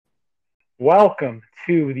Welcome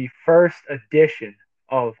to the first edition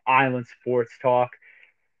of Island Sports Talk.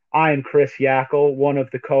 I am Chris Yackel, one of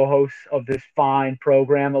the co-hosts of this fine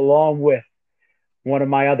program, along with one of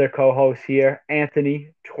my other co-hosts here, Anthony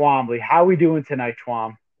Twombly. How are we doing tonight,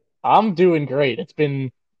 Twom? I'm doing great. It's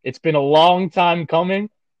been a long time coming,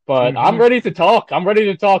 but I'm Mm-hmm. ready to talk. I'm ready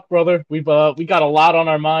to talk, brother. We got a lot on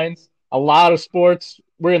our minds, a lot of sports.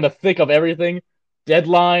 We're in the thick of everything.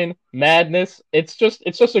 Deadline, madness. It's just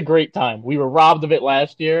a great time. We were robbed of it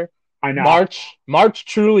last year. I know. March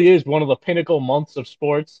truly is one of the pinnacle months of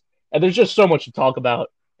sports, and there's just so much to talk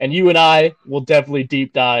about. And you and I will definitely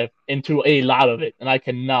deep dive into a lot of it, and I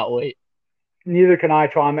cannot wait. Neither can I,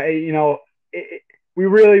 Twom.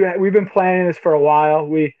 We've been planning this for a while.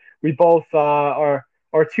 We both are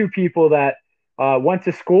two people that went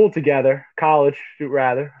to school together, college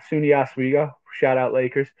rather, SUNY Oswego. Shout out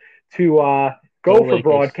Lakers to Go go for Lakers.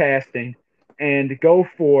 broadcasting and go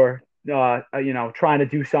for trying to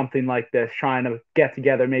do something like this, trying to get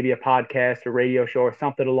together maybe a podcast, a radio show, or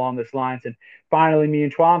something along those lines. And finally, me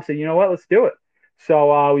and Twom said, you know what, let's do it.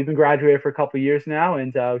 So we've been graduated for a couple of years now,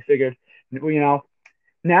 and we figured,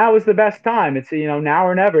 now is the best time. It's now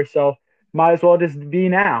or never. So might as well just be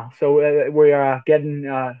now. So we are getting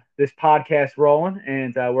this podcast rolling,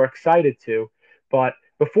 and we're excited to. But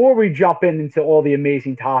before we jump into all the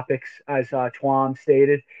amazing topics, as Twan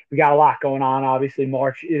stated, we got a lot going on. Obviously,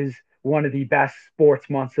 March is one of the best sports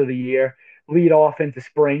months of the year. Lead off into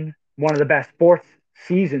spring, one of the best sports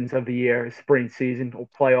seasons of the year is spring season,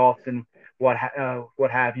 playoffs, and what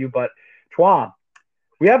have you. But Twan,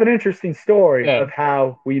 we have an interesting story Yeah. of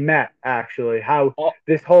how we met, actually, how Oh,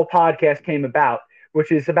 this whole podcast came about,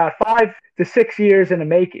 which is about 5 to 6 years in the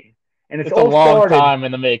making. And it's it's a all long started time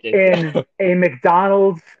in the making. in a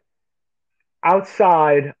McDonald's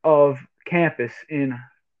outside of campus in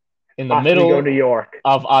In the Oswego, New middle York.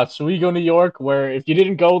 of Oswego, New York, where if you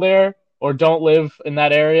didn't go there or don't live in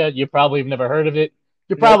that area, you probably have never heard of it.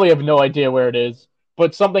 You Nope, probably have no idea where it is.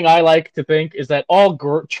 But something I like to think is that all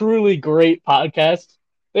truly great podcasts,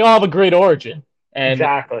 they all have a great origin. And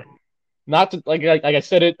exactly. not to like I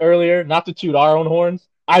said it earlier, not to toot our own horns,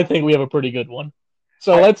 I think we have a pretty good one.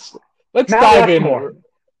 So I, let's Mount dive Rushmore. in.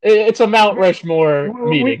 It's a Mount We, Rushmore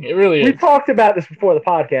we meeting. It really we is. talked about this before the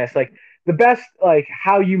podcast. Like the best, like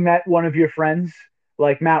how you met one of your friends,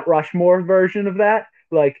 like Mount Rushmore version of that.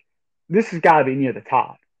 Like this has got to be near the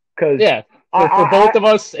top because Yeah, I, for I, both I of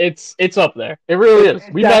us, it's up there. It really it, is.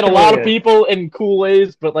 it We met a definitely lot of is. people in cool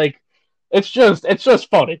ways, but like it's just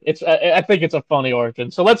funny. I think it's a funny origin.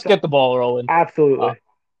 So let's It's get the ball rolling. Uh, absolutely.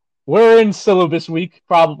 we're in syllabus week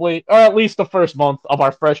probably, or at least the first month of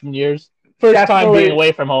our freshman years. First time being Definitely,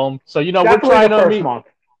 away from home, so we're definitely trying the to first meet. month.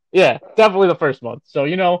 Yeah, definitely the first month. So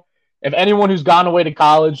if anyone who's gone away to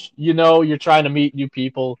college, you're trying to meet new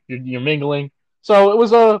people. You're mingling. So it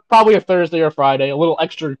was probably a Thursday or Friday, a little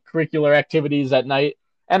extracurricular activities at night,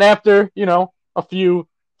 and after a few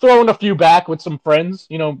throwing a few back with some friends,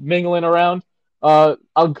 mingling around.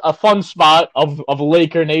 A fun spot of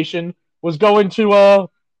Laker Nation was going to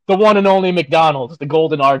the one and only McDonald's, the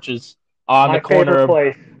Golden Arches on the My corner favorite of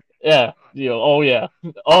place. yeah, oh yeah,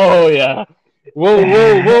 oh yeah.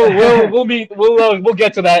 We'll meet. We'll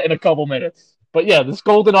get to that in a couple minutes. But yeah, this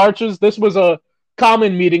Golden Arches. This was a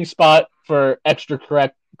common meeting spot for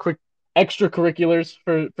extracurriculars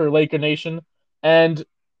for Laker Nation, and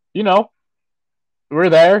you know we're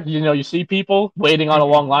there. You see people waiting on a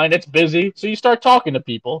Mhm. long line. It's busy, so you start talking to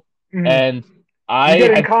people, Mhm. and You I get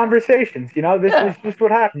in had conversations. This yeah is just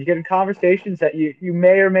what happens. You get in conversations that you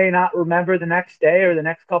may or may not remember the next day or the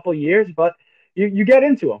next couple of years, but you get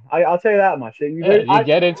into them. I'll tell you that much. you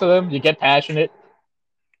get into them, you get passionate,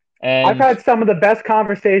 I've and had some of the best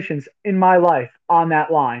conversations in my life on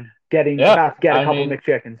that line, getting yeah, about to get a I couple mean,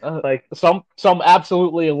 McChickens. Like, some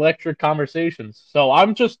absolutely electric conversations. So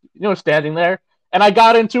I'm just standing there, and I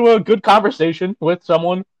got into a good conversation with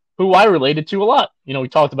someone who I related to a lot. We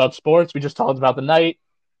talked about sports. We just talked about the night.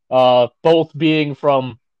 Both being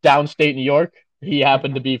from downstate New York. He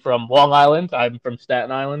happened to be from Long Island. I'm from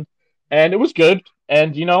Staten Island, and it was good.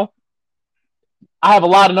 And I have a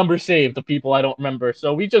lot of numbers saved of people I don't remember.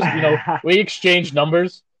 So we just, we exchanged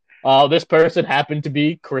numbers. This person happened to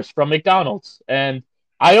be Chris from McDonald's. And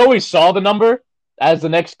I always saw the number as the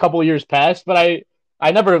next couple of years passed, but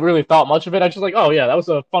I never really thought much of it. I just like, oh yeah, that was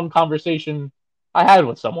a fun conversation I had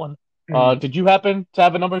with someone. Did you happen to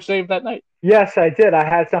have a number saved that night? yes, I did. I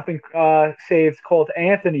had something saved called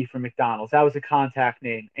Anthony from McDonald's. That was a contact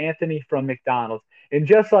name, Anthony from McDonald's. And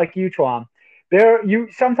just like you, Twan, there you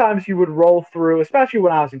sometimes you would roll through, especially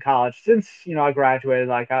when I was in college. Since I graduated,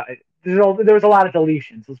 like there was a lot of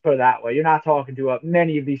deletions. Let's put it that way. You're not talking to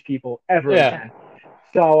many of these people ever Yeah. again.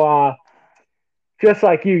 So just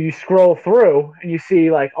like you scroll through and you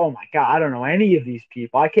see like, oh my god, I don't know any of these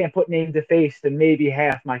people. I can't put name to face to maybe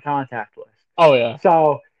half my contact list. Oh yeah.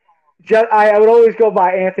 So I would always go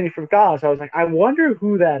by Anthony from college. I was like, I wonder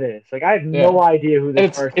who that is. Like, I have no idea who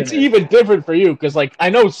this person it's is. even different for you because, like, I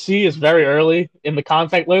know C is very early in the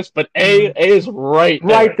contact list, but A is right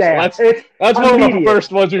there. Right there. So that's one of the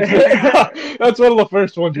first ones you're seeing. That's one of the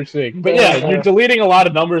first ones you're seeing. But yeah, you're deleting a lot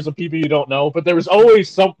of numbers of people you don't know, but there was always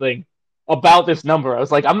something about this number. I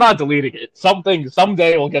was like, I'm not deleting it.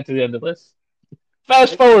 Someday we'll get to the end of this.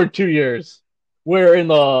 Fast forward 2 years. We're in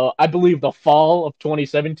I believe, the fall of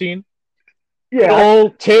 2017. Yeah.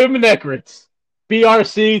 Old Tim Necritz,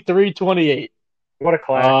 BRC 328. What a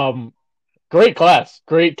class. Great class.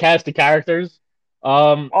 Great cast of characters. We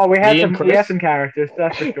had some characters,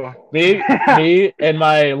 that's for sure. me and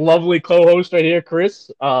my lovely co-host right here, Chris,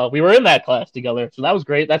 we were in that class together. So that was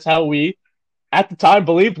great. That's how we, at the time,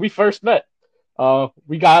 believed we first met.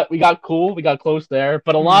 We got cool, we got close there.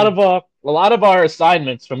 But a lot of our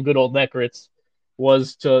assignments from good old Necritz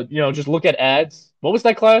was to, just look at ads. What was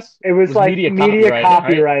that class? It was like media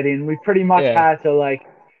copywriting. Right? We pretty much had to like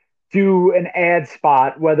do an ad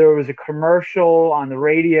spot, whether it was a commercial on the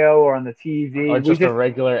radio or on the TV, or just a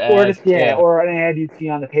regular ad, or an ad you'd see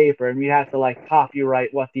on the paper, and we had to like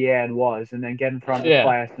copyright what the ad was, and then get in front of the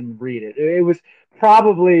class and read it. It was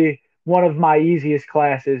probably one of my easiest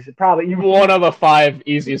classes. Probably one of the 5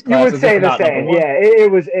 easiest classes. You would say the same, yeah.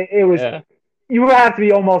 It was. Yeah. You would have to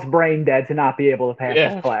be almost brain dead to not be able to pass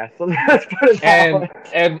this class. So let's put it that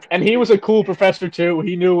way. And he was a cool professor too.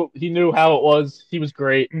 He knew how it was. He was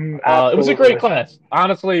great. It was a great class.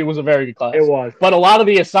 Honestly, it was a very good class. It was. But a lot of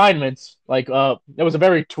the assignments, like it was a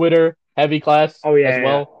very Twitter heavy class as well.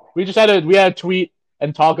 Yeah. We just had to tweet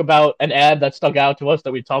and talk about an ad that stuck out to us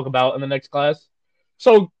that we talk about in the next class.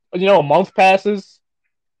 So, a month passes.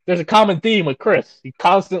 There's a common theme with Chris. He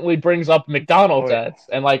constantly brings up McDonald's ads,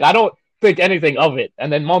 and like I don't think anything of it.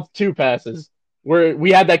 And then month 2 passes.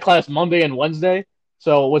 We had that class Monday and Wednesday.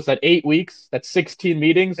 So what's that, 8 weeks? That's 16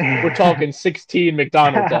 meetings. We're talking 16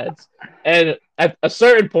 McDonald's ads. And at a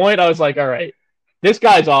certain point, I was like, all right, this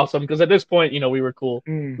guy's awesome. Because at this point, we were cool.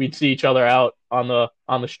 We'd see each other out on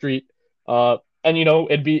the street. And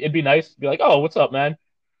it'd be nice to be like, oh, what's up, man?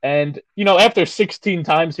 And after 16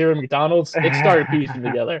 times here at McDonald's, it started piecing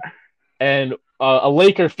together. And a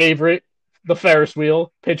Laker favorite, the Ferris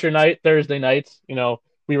wheel, pitcher night, Thursday nights.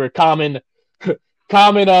 We were common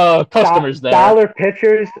customers there. Dollar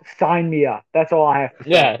pitchers, sign me up. That's all I have to say.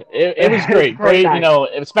 Yeah, it was great. Great,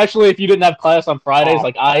 especially if you didn't have class on Fridays.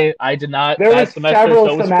 Like I did not there that was semester, several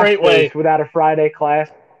so it was semesters a great way without a Friday class.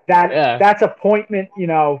 That's appointment,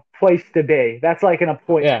 place to be. That's like an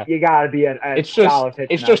appointment. Yeah. You got to be at dollar pitcher.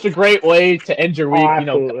 It's just a great way to end your week.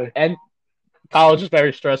 Absolutely. And college is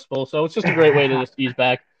very stressful, so it's just a great way to just ease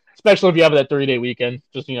back. Especially if you have that 3-day weekend,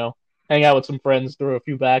 just, hang out with some friends, throw a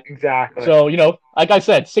few back. Exactly. So, like I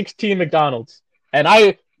said, 16 McDonald's. And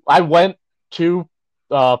I went to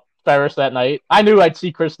Ferris that night. I knew I'd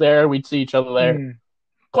see Chris there. We'd see each other there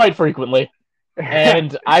quite frequently.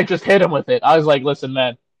 And I just hit him with it. I was like, listen,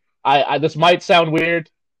 man, I this might sound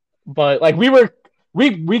weird, but like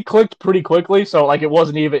we clicked pretty quickly. So like it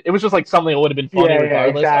was just like something that would have been funny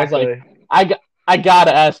regardless. Exactly. I was like, I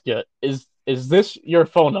gotta ask you, is this your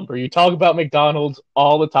phone number? You talk about McDonald's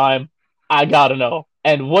all the time. I gotta know.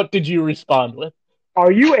 And what did you respond with?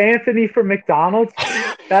 Are you Anthony from McDonald's?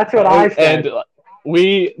 That's what I said. And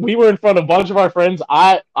we were in front of a bunch of our friends.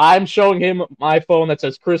 I'm showing him my phone that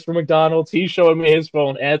says Chris from McDonald's. He's showing me his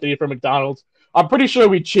phone, Anthony from McDonald's. I'm pretty sure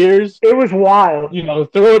we cheers. It was wild.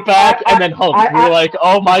 Threw it back and then hugged. We were like,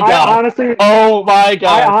 oh my God.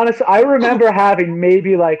 I remember having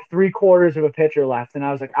maybe like 3/4 of a pitcher left, and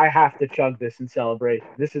I was like, I have to chug this in celebration.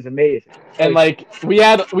 This is amazing. And like we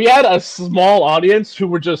had a small audience who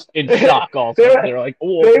were just in shock also. They were like,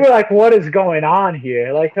 whoa. They were like, what is going on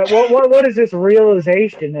here? Like what is this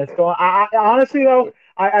realization that's going on? Honestly though,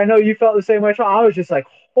 I know you felt the same way. So I was just like,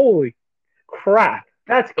 holy crap.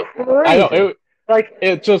 That's crazy. I know,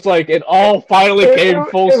 it just like it all finally came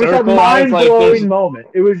full circle. It was a mind-blowing moment.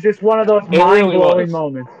 It was just one of those mind-blowing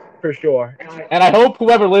moments for sure. And I hope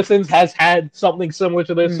whoever listens has had something similar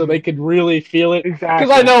to this so they could really feel it. Exactly.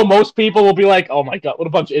 Because I know most people will be like, "Oh my God, what a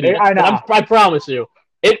bunch of idiots!" I know. I promise you,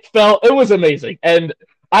 it was amazing, and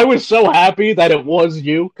I was so happy that it was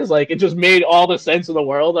you because like it just made all the sense in the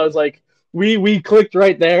world. I was like, we clicked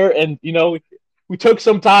right there, and we took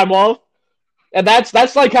some time off. And that's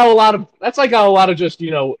like how a lot of just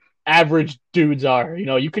average dudes are.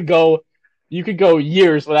 You could go you could go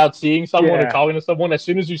years without seeing someone or Yeah. talking to someone. As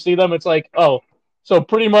soon as you see them, it's like, oh, so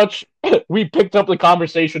pretty much we picked up the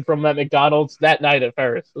conversation from that McDonald's that night at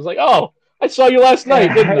Ferris. It was like, oh, I saw you last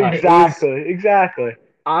night, didn't I? It was Exactly.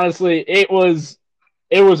 honestly, it was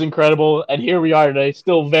incredible, and here we are today,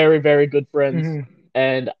 still very, very good friends. Mhm.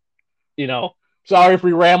 And sorry if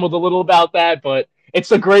we rambled a little about that, but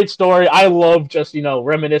it's a great story. I love just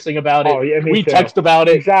reminiscing about it. Oh, yeah, me We too. text about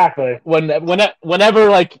it Exactly. whenever,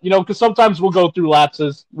 because sometimes we'll go through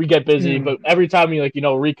lapses, we get busy, but every time we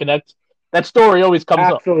reconnect, that story always comes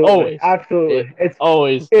up. Always, Absolutely.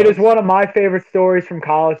 It is does. one of my favorite stories from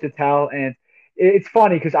college to tell, and it's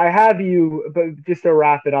funny because I have you. But just to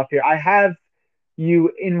wrap it up here, I have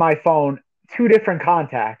you in my phone, two different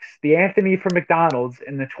contacts: the Anthony from McDonald's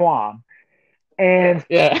and the Twom, and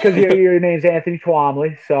Yeah, because your name's Anthony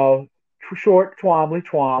Twomley, so short Twomley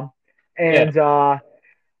Twom, yeah. and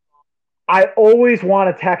I always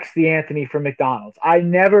want to text the Anthony from McDonald's. I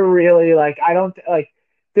never really I don't like.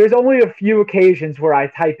 There's only a few occasions where I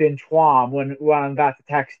type in Twom when I'm about to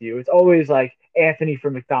text you. It's always like Anthony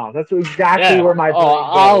from McDonald's. That's exactly Yeah. where my brain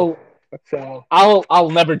Oh, goes. So I'll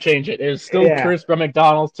never change it. It's still yeah. Chris from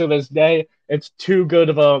McDonald's to this day. It's too good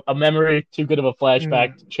of a memory, too good of a Mm,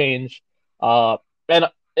 flashback to change. And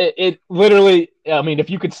it literally, I mean, if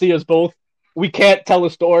you could see us both, we can't tell a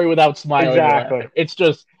story without smiling or exactly. laughing.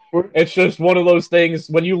 It's just one of those things.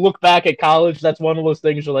 When you look back at college, that's one of those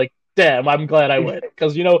things you're like, damn, I'm glad I went,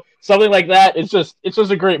 because something like that. It's just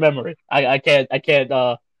a great memory. I can't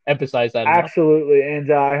emphasize that enough. Absolutely, and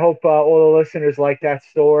I hope all the listeners like that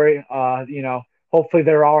story. Hopefully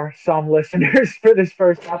there are some listeners for this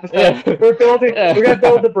first episode. Yeah, We're gonna build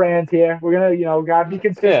yeah, the brand here. We're gonna, gotta be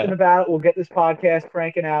consistent yeah. about it. We'll get this podcast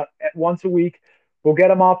cranking out once a week. We'll get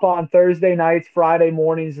them up on Thursday nights, Friday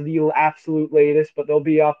mornings, the absolute latest, but they'll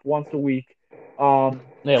be up once a week. Yeah,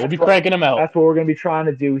 we'll That's be what cranking them out. that's what we're gonna be trying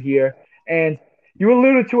to do here. And you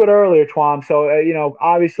alluded to it earlier, Twom. So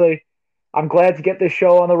obviously I'm glad to get this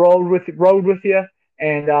show on the road with you,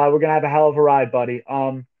 and we're gonna have a hell of a ride, buddy.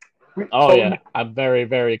 Oh So yeah, I'm very,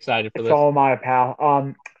 very excited for this. so am I,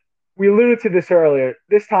 pal. We alluded to this earlier.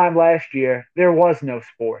 This time last year, there was no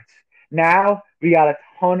sports. Now we got a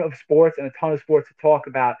ton of sports and a ton of sports to talk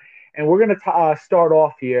about, and we're gonna start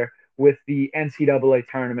off here with the NCAA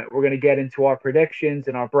tournament. We're gonna get into our predictions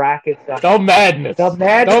and our brackets. The madness, The the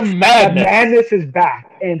madness, the madness. madness is back,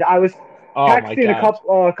 and I was Oh my texting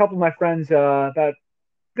god. a couple of my friends about I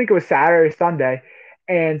think it was Saturday, Sunday,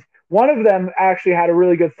 and one of them actually had a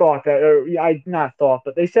really good thought that, or I not thought,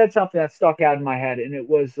 but they said something that stuck out in my head, and it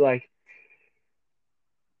was like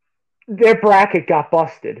their bracket got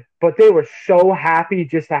busted, but they were so happy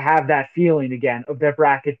just to have that feeling again of their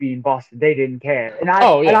bracket being busted. They didn't care,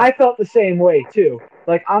 Oh and yeah. I felt the same way too.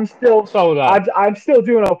 Like So did I. I'm still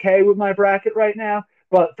doing okay with my bracket right now.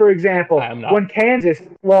 But for example, I am not. when Kansas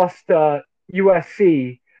lost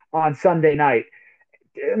USC on Sunday night,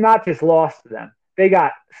 not just lost to them, they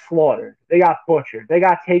got slaughtered. They got butchered. They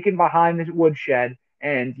got taken behind the woodshed,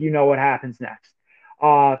 and you know what happens next.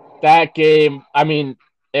 Uh, That game, I mean,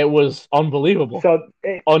 it was unbelievable. so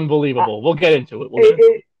Unbelievable. We'll get into it. We'll get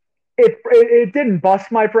it, into it. it didn't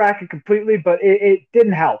bust my bracket completely, but it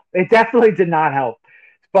didn't help. It definitely did not help.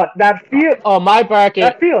 But Oh, my bracket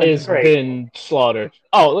that feeling is has great. been slaughtered.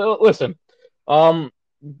 Oh, listen. Um,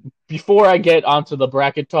 Before I get onto the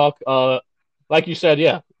bracket talk, like you said,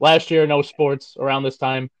 yeah, last year no sports around this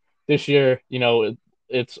time. This year,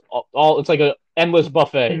 it's all it's like a endless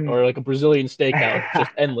buffet Mm. or like a Brazilian steakhouse,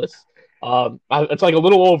 just endless. It's like a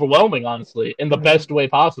little overwhelming, honestly, in the best way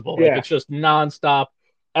possible. Like Yeah, it's just nonstop.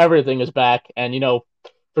 Everything is back, and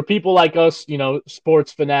for people like us,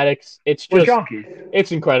 sports fanatics, we're junkies.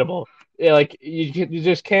 it's incredible. Yeah, like you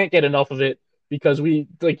just can't get enough of it because we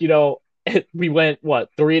went what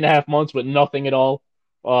 3.5 months with nothing at all,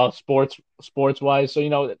 sports wise.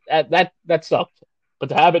 So that sucked, but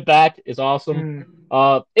to have it back is awesome.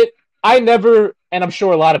 Mm. It I never, and I'm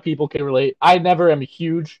sure a lot of people can relate. I never am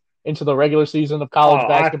huge into the regular season of college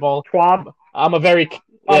basketball. Twab, I'm a very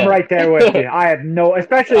I'm yeah. right there with you. I have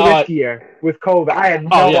especially this year with COVID, I had Oh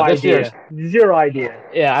no yeah, this year's idea, zero idea.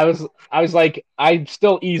 yeah. I was like I'm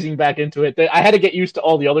still easing back into it. I had to get used to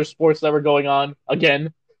all the other sports that were going on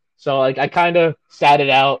again. So like I kind of sat it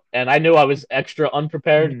out, and I knew I was extra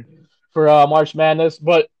unprepared Mm. for March Madness.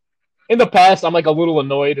 But in the past, I'm like a little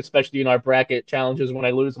annoyed, especially in our bracket challenges when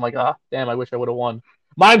I lose. I'm like, ah, damn, I wish I would have won.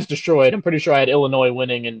 Mine's destroyed. I'm pretty sure I had Illinois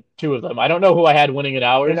winning in two of them. I don't know who I had winning in In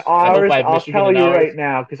ours. I hope ours, I have I'll Michigan tell in you ours. right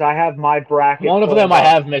now because I have my bracket One of them pulled I up.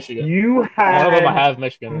 have Michigan. You One of them I had, have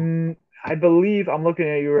Michigan. I believe I'm looking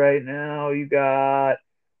at you right now. You got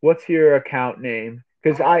what's your account name?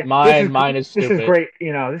 Because Mine is this is stupid. great.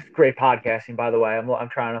 This is great podcasting. By the way, I'm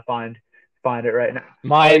trying to find it right now. Are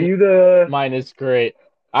Mine you the? mine is great.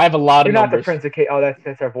 I have a lot of You're not the numbers. Prince of K. Oh,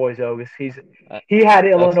 that's our boy Zogus. Uh, He had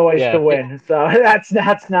That's Illinois to yeah, win, so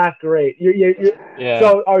that's not great. yeah.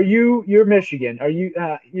 So are you're Michigan? Are you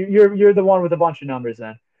you're the one with a bunch of numbers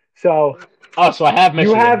then? So Oh, so I have you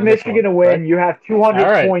Michigan have in this one, Michigan to win. correct? You have All 200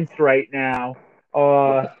 right. points right now.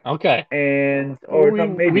 Uh, Okay. and or no,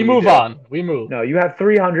 We maybe you move do. on. We move. No, you have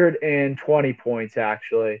 320 points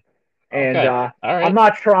actually. And Okay. All I'm right.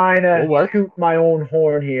 not trying We'll to work. toot my own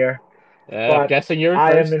horn here, but Guessing you're in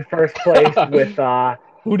I am first. in first place with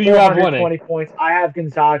Who do you have winning? 420 points. I have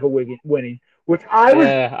Gonzaga winning, which I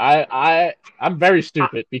was. I'm very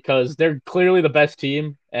stupid because they're clearly the best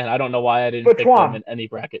team, and I don't know why I didn't But pick them Twan, in any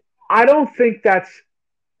bracket. I don't think that's.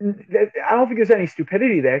 I don't think there's any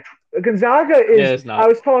stupidity there. Gonzaga Yeah, is. it's I not.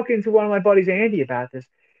 was talking to one of my buddies, Andy, about this.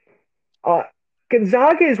 Uh,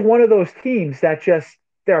 Gonzaga is one of those teams that just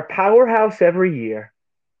they're a powerhouse every year.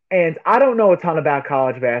 And I don't know a ton about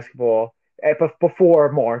college basketball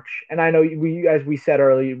before March, and I know as we said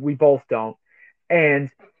earlier, we both don't. And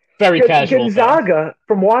Very casual fans. Gonzaga,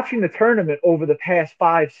 from watching the tournament over the past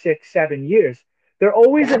 5, 6, 7 years, they're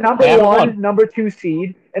always a number They haven't one, won. number two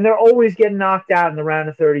seed, and they're always getting knocked out in the round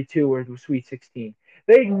of 32 or the Sweet 16.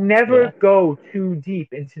 They never Yeah, go too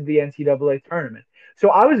deep into the NCAA tournament. So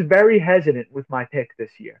I was very hesitant with my pick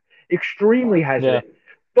this year, extremely yeah. hesitant.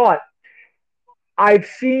 But I've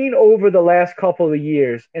seen over the last couple of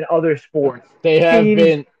years in other sports They have teams,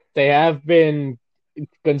 been. They have been.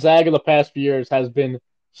 Gonzaga the past few years has been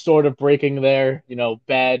sort of breaking their yeah,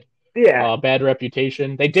 bad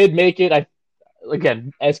reputation. They did make it.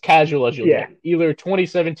 Again, as casual as you'll yeah, get. Either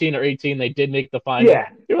 2017 or 18, they did make the final. yeah.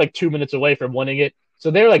 They're like 2 minutes away from winning it. So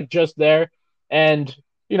they're like just there. And,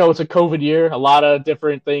 it's a COVID year. A lot of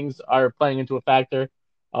different things are playing into a factor.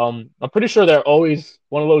 I'm pretty sure they're always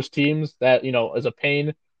one of those teams that, is a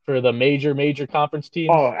pain for the major conference Oh, teams.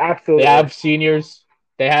 They absolutely. have seniors.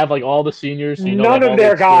 They have like all the seniors, so they None have of all the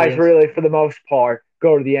their guys experience. really, for the most part,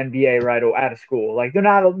 go to the NBA right out of school. Like they're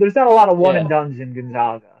not. There's not a lot of one Yeah, and dones in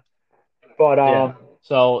Gonzaga. But yeah.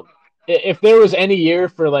 So if there was any year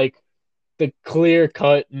for like the clear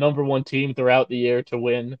cut number one team throughout the year to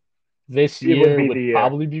win, this it would year be would the year.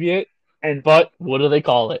 probably be it. And But what do they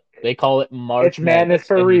call it? They call it it's March madness Madness,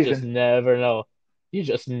 for a and you just reason. never know. You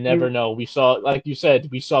just never You know. We saw, like you said,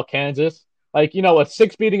 we saw Kansas. Like, a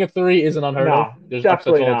six beating a three isn't unheard of. no, There's upsets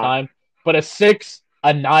definitely all the not. time. But a six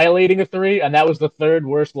annihilating a three, and that was the third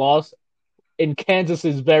worst loss in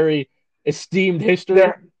Kansas's very esteemed history.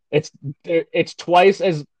 There, It's it's twice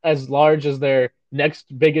as large as their next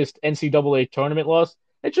biggest NCAA tournament loss.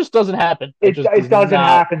 It just doesn't happen. It just it does doesn't not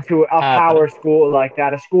happen to a power happen. school like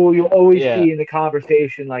that. A school you always Yeah, see in the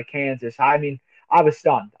conversation like Kansas. I mean, I was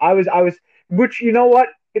stunned. I was, which you know what?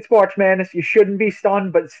 It's March Madness. You shouldn't be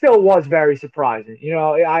stunned, but it still was very surprising.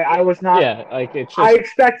 I was not. yeah. Like it's I just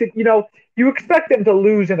expected. You expect them to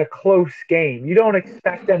lose in a close game. You don't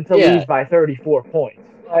expect them to lose yeah, by 34 points.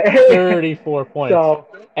 34 points. So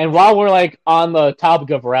And while we're like on the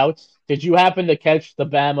topic of routes, did you happen to catch the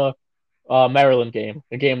Bama Maryland game?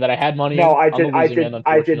 A game that I had money no, in on the losing end,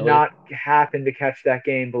 I did unfortunately. not happen to catch that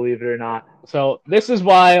game. Believe it or not. So this is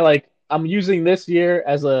why like I'm using this year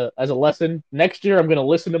as a lesson. Next year I'm gonna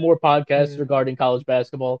listen to more podcasts Mm. regarding college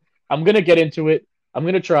basketball. I'm gonna get into it. I'm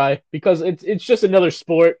gonna try because it's just another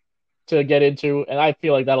sport to get into, and I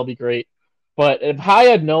feel like that'll be great. But if I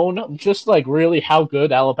had known just like really how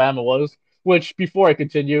good Alabama was, which before I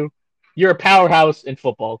continue, you're a powerhouse in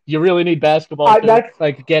football. You really need basketball too. That's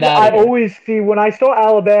Like get out I of here. always see when I saw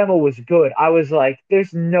Alabama was good. I was like,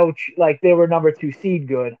 "There's no like they were number two seed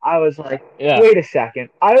good." I was like, Yeah. "Wait a second."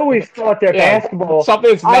 I always thought their Yeah. basketball.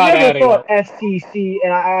 Something's I not never adding thought up. SEC,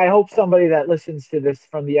 and I hope somebody that listens to this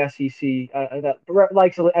from the SEC that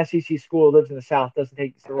likes the SEC school lives in the South doesn't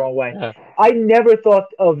take this the wrong way. Yeah. I never thought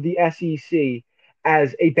of the SEC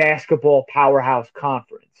as a basketball powerhouse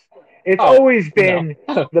conference. It's Oh always no. been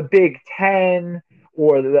the Big Ten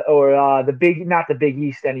or the big, not the Big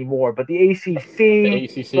East anymore, but the The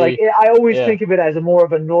ACC. Like ACC. I always Yeah. think of it as a more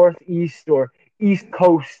of a Northeast or East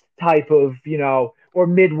Coast type of, or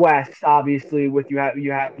Midwest. Obviously, with you have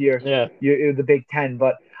Yeah. your the Big Ten,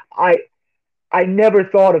 but I I never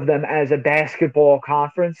thought of them as a basketball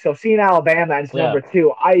conference. So seeing Alabama as Yeah. number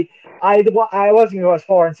two, I wasn't going to go as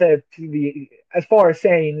far and say as far as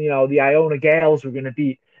saying the Iona Gales were going to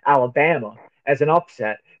beat Alabama as an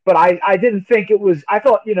upset, but I didn't think it was. I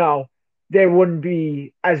thought they wouldn't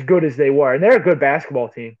be as good as they were, and they're a good basketball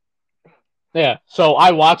team. Yeah. So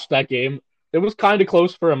I watched that game. It was kind of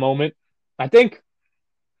close for a moment. I think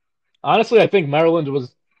Honestly, I think Maryland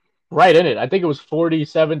was right in it. I think it was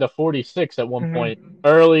 47-46 at one point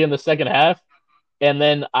early in the second half, and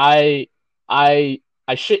then I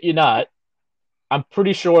shit you not, I'm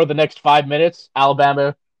pretty sure the next 5 minutes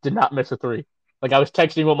Alabama did not miss a three. Like I was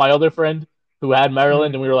texting with my other friend who had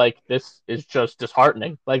Maryland, and we were like, "This is just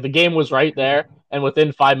disheartening." Like the game was right there, and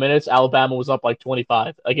within 5 minutes, Alabama was up like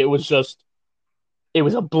 25. Like it was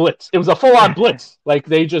a blitz. It was a full on blitz. Like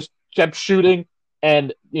they just kept shooting,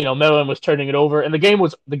 and Maryland was turning it over, and the game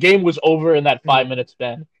was over in that 5 minute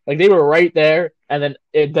span. Like they were right there, and then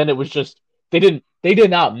it was just they did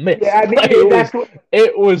not miss. Yeah, I mean, Like,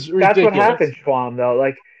 it was ridiculous. That's what happens, Schwam, though.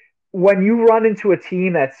 Like when you run into a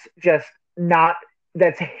team that's just not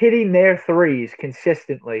that's hitting their threes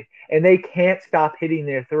consistently, and they can't stop hitting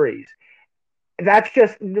their threes. That's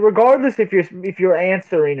just regardless if you're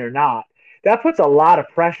answering or not. That puts a lot of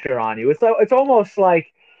pressure on you. It's almost like,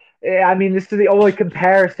 I mean, this is the only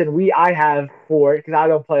comparison I have for it because I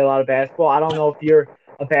don't play a lot of basketball. I don't know if you're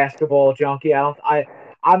a basketball junkie. I'm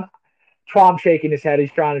Trom shaking his head.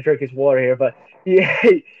 He's trying to drink his water here, but yeah,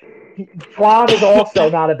 Trom is also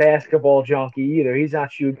not a basketball junkie either. He's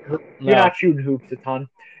not shooting. You're not shooting hoops a ton.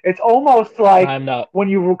 It's almost like when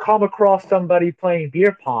you come across somebody playing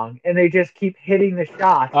beer pong and they just keep hitting the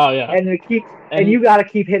shots. Oh yeah, and you got to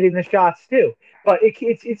keep hitting the shots too. But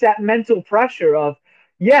it's that mental pressure of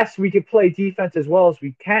yes, we could play defense as well as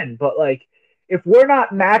we can, but like if we're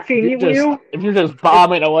not matching if you're just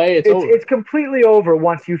bombing away, it's over. It's completely over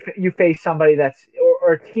once you face somebody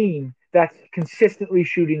or a team that's consistently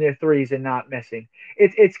shooting their threes and not missing.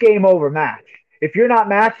 It's game over match. If you're not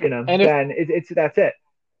matching them, then that's it.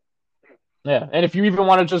 Yeah, and if you even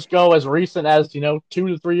want to just go as recent as 2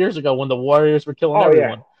 to 3 years ago when the Warriors were killing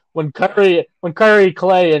everyone, when Curry,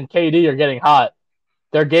 Clay, and KD are getting hot,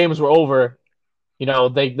 their games were over. They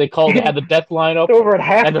had the death lineup over at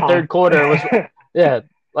halftime. And the third quarter was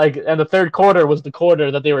and the third quarter was the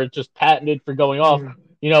quarter that they were just patented for going off.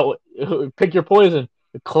 Pick your poison.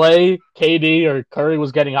 Clay, KD, or Curry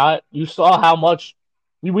was getting hot. You saw how much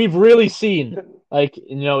we've really seen.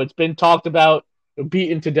 It's been talked about,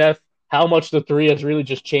 beaten to death, how much the three has really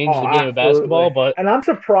just changed the game of basketball. And I'm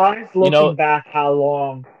surprised looking back how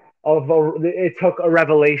long it took a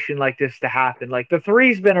revelation like this to happen. Like the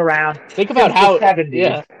three's been around. Think about how the 70s.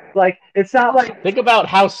 Yeah. Like it's not like. Think about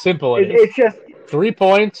how simple it is. It's just 3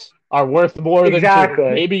 points are worth more than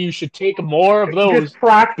 2. Maybe you should take more of those.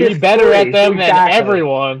 Be better at them than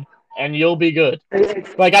everyone, and you'll be good.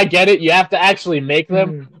 Like I get it, you have to actually make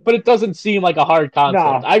them, but it doesn't seem like a hard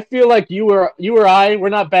concept. No. I feel like you or I, we're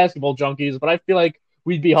not basketball junkies, but I feel like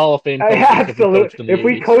we'd be Hall of Fame coaches. Absolutely. If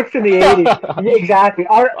we coached in the 80s, exactly.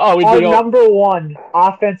 Our number one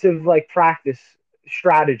offensive practice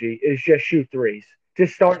strategy is just shoot threes.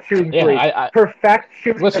 Just start shooting threes. Perfect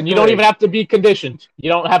shooting. Listen, you don't even have to be conditioned. You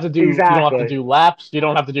don't have to do. You don't have to do laps. You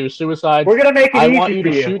don't have to do suicides. We're gonna make it easy I want you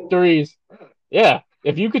to shoot threes. Yeah,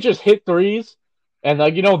 if you could just hit threes, and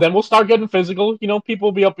then we'll start getting physical. People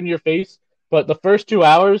will be up in your face. But the first 2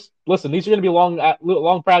 hours, listen, these are gonna be long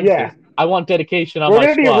practices. Yeah. I want dedication on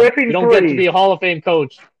my squad. You don't get to be a Hall of Fame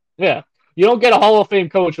coach. Yeah, you don't get a Hall of Fame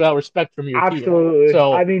coach without respect from your team. Absolutely.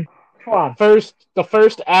 So I mean. Come on. The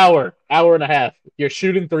first hour and a half, you're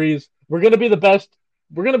shooting threes. We're gonna be the best.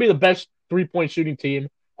 We're gonna be the best 3-point shooting team,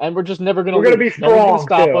 and we're just never gonna. We're gonna be strong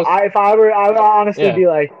too. I would honestly be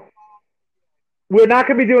like, we're not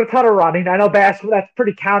gonna be doing a ton of running. I know basketball. That's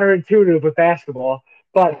pretty counterintuitive with basketball,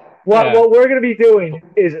 but what we're gonna be doing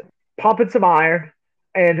is pumping some iron,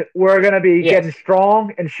 and we're gonna be getting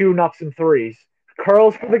strong and shooting up some threes,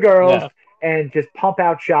 curls for the girls, and just pump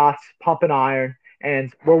out shots, pumping iron.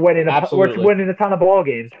 And we're winning a ton of ball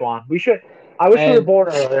games, Juan. We should. I wish we were born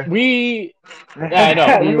earlier. I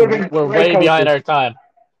know. We're way behind our time.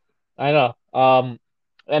 I know.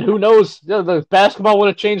 And who knows? The basketball would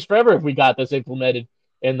have changed forever if we got this implemented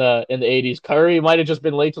in the 80s. Curry might have just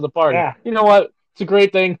been late to the party. Yeah. You know what? It's a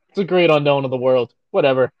great thing. It's a great unknown of the world.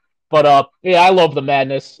 Whatever. But I love the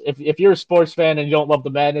madness. If you're a sports fan and you don't love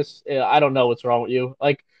the madness, I don't know what's wrong with you.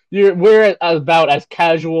 We're about as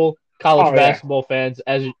casual college basketball fans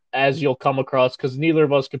as you'll come across, because neither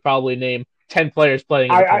of us could probably name 10 players playing.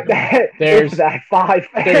 There's 5.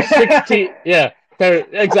 There's 16. Yeah,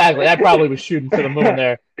 exactly. I probably was shooting for the moon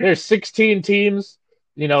there. There's 16 teams.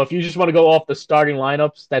 If you just want to go off the starting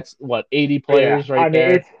lineups, that's 80 players right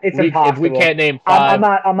there. It's impossible. If we can't name 5.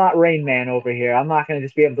 I'm not Rain Man over here. I'm not going to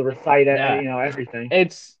just be able to recite everything.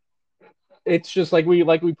 It's just like we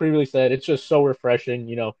previously said. It's just so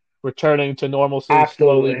refreshing. Returning to normalcy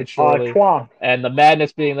slowly but surely. And the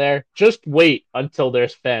madness being there. Just wait until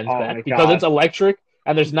there's fans back, because it's electric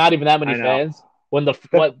and there's not even that many fans. when the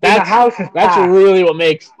house is that's packed. really what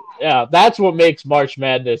makes that's what makes March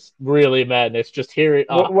Madness really madness. Just hearing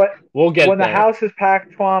we'll get when there. the house is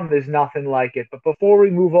packed, Tom, there's nothing like it. But before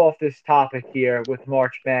we move off this topic here with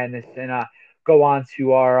March Madness and go on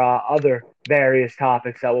to our other various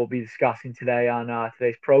topics that we'll be discussing today on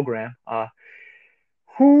today's program,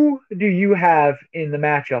 who do you have in the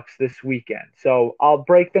matchups this weekend? So I'll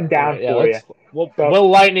break them down for you. We'll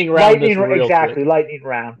lightning round this real exactly, quick. lightning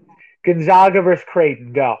round. Gonzaga versus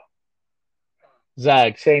Creighton, go.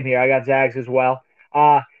 Zags. Same here. I got Zags as well.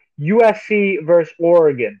 USC versus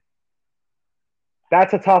Oregon.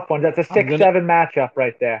 That's a tough one. That's a 6-7 matchup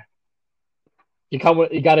right there. You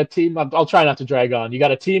got a team. I'll try not to drag on. You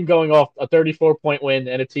got a team going off a 34-point win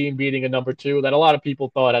and a team beating a number 2 that a lot of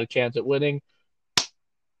people thought had a chance at winning.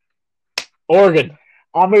 Oregon.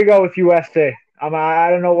 I'm gonna go with USC. I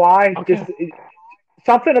don't know why. Okay. Just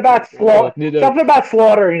something about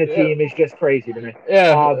slaughtering a team is just crazy to me.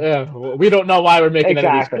 Yeah, we don't know why we're making any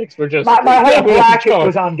of these picks. We're just my whole bracket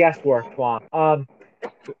was on guesswork, Juan.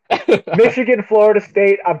 Michigan, Florida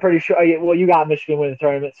State. I'm pretty sure. Well, you got Michigan winning the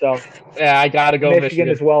tournament, so yeah, I gotta go Michigan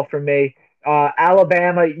as well for me.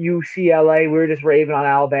 Alabama, UCLA. We were just raving on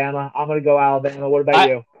Alabama. I'm gonna go Alabama. What about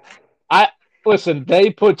you? Listen,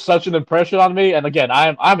 they put such an impression on me, and again,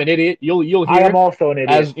 I'm an idiot. You'll hear. I am also an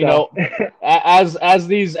idiot. As you know, as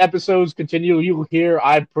these episodes continue, you'll hear.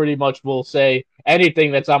 I pretty much will say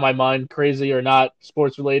anything that's on my mind, crazy or not,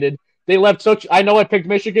 sports related. They left such. I know I picked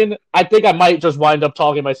Michigan. I think I might just wind up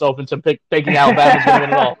talking myself into picking Alabama's going to win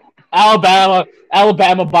it all.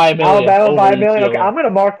 Alabama by a million. Alabama by a million. Okay, I'm going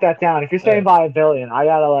to mark that down. If you're saying by a billion, I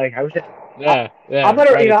gotta I was just. Yeah. I'm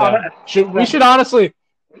gonna. We should honestly.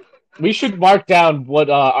 We should mark down what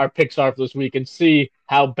our picks are for this week and see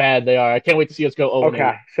how bad they are. I can't wait to see us go over.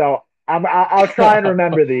 Okay, so I'll try and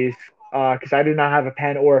remember these because I do not have a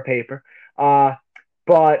pen or a paper.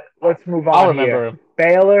 But let's move on. I'll remember here.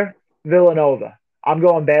 Baylor, Villanova. I'm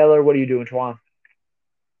going Baylor. What are you doing, Schwan?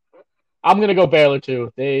 I'm gonna go Baylor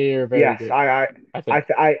too. They are very good.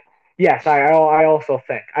 Yes, I also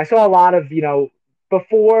think I saw a lot of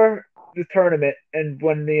before the tournament and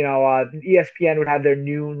when ESPN would have their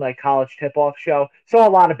noon college tip-off show, saw a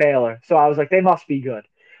lot of Baylor, so I was like, they must be good.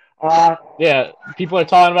 Yeah, people are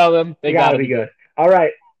talking about them. They gotta be good. All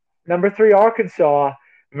right, number 3 Arkansas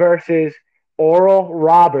versus Oral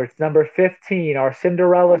Roberts, number 15. Our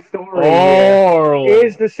Cinderella story here.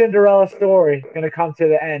 Is the Cinderella story going to come to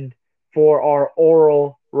the end for our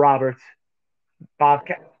Oral Roberts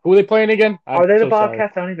Bobcats? Who are they playing again? Are they the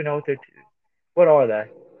Bobcats? I don't even know what are they.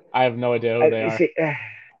 I have no idea who they are. See,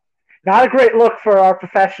 not a great look for our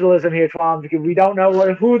professionalism here, Tom, because we don't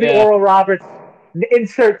know who the Oral Roberts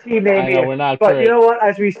insert team name is. We're not but great. You know what?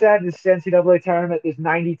 As we said, in this NCAA tournament, there's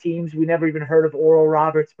 90 teams. We never even heard of Oral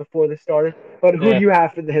Roberts before this started. But who do you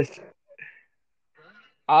have for this?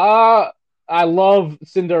 I love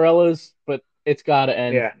Cinderellas, but it's got to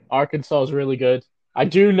end. Yeah. Arkansas is really good. I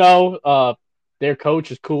do know their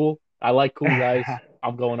coach is cool. I like cool guys.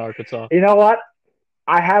 I'm going Arkansas. You know what?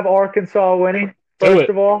 I have Arkansas winning, first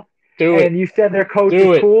of all. And you said their coach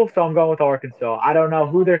is cool, so I'm going with Arkansas. I don't know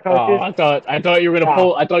who their coach is. I thought you were gonna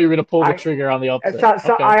pull. I thought you were gonna pull the trigger on the upset.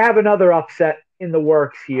 Okay. I have another upset in the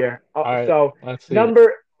works here. Right, so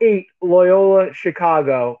number 8 Loyola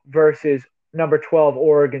Chicago versus number 12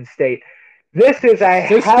 Oregon State. This is a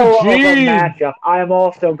hell of a matchup. I am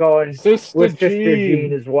also going with Sister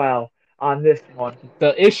Jean as well on this one.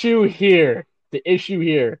 The issue here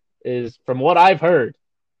is, from what I've heard,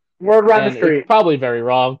 word around the street, it's probably very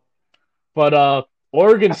wrong, but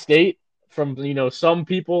Oregon State, from some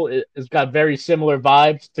people, has got very similar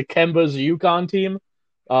vibes to Kemba's UConn team.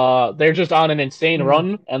 They're just on an insane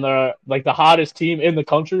run, and they're like the hottest team in the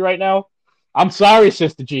country right now. I'm sorry,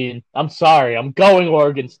 Sister Jean. I'm sorry. I'm going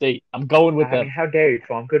Oregon State. I'm going with them. How dare you,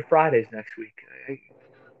 Tom? Good Fridays next week.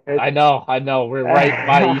 I know. We're right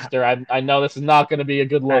by Easter. I know this is not going to be a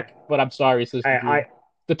good look, but I'm sorry, Sister Jean.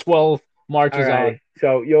 The 12 marches on.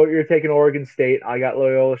 So you're taking Oregon State. I got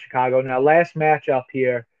Loyola Chicago. Now, last matchup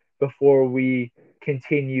here before we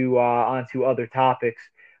continue on to other topics.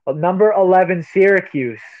 Number 11,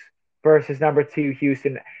 Syracuse versus number 2,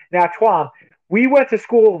 Houston. Now, Twom, we went to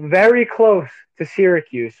school very close to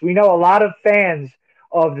Syracuse. We know a lot of fans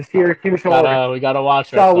of the Syracuse Orange. We got to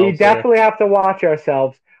watch ourselves. So we definitely have to watch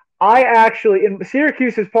ourselves.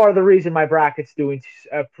 Syracuse is part of the reason my bracket's doing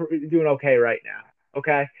okay right now.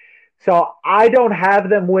 Okay, so I don't have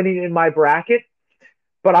them winning in my bracket,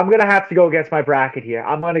 but I'm going to have to go against my bracket here.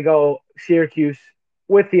 I'm going to go Syracuse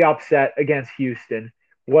with the upset against Houston.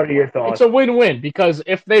 What are your thoughts? It's a win-win, because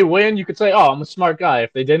if they win, you could say, oh, I'm a smart guy.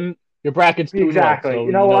 If they didn't, Your bracket's doing well, Exactly. so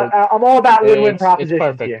You know what? I'm all about win-win it's propositions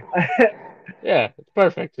perfect. here. Yeah, it's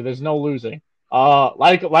perfect. There's no losing.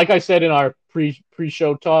 Like I said in our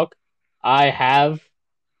pre-show talk, I have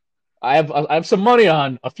I have some money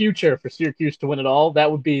on a future for Syracuse to win it all.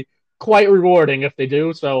 That would be quite rewarding if they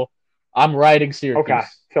do. So I'm riding Okay, Syracuse.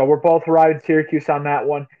 so we're both riding Syracuse on that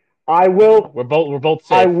one. We're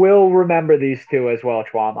both I safe. will remember these two as well,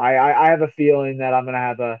 Schwam. I have a feeling that I'm gonna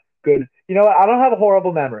have a good. You know what? I don't have a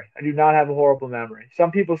horrible memory. I do not have a horrible memory.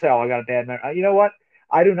 Some people say, "Oh, I got a bad memory." You know what?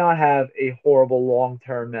 I do not have a horrible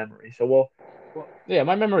long-term memory. So Yeah,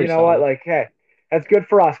 my you memory's know what? solid. Like, hey, that's good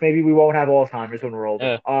for us. Maybe we won't have Alzheimer's when we're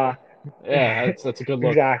older. Yeah, yeah, that's a good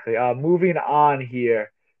look. Exactly. Moving on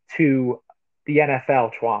here to the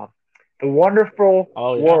NFL, Schwam. The wonderful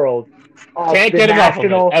Oh yeah, world of can't the get enough of it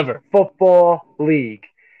National ever. Football League.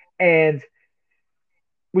 And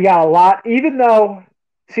we got a lot, even though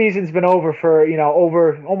season's been over for,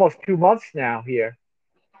 over almost 2 months now here.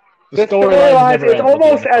 The The storylines storylines, never it's end with the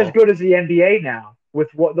almost as NFL. good as the NBA now with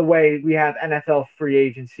the way we have NFL free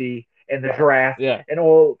agency and the draft Yeah, and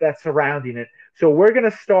all that's surrounding it. So we're going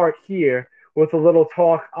to start here with a little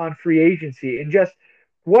talk on free agency and just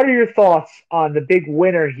what are your thoughts on the big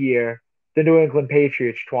winner here, the New England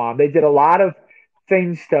Patriots, Twan? They did a lot of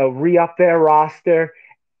things to re-up their roster,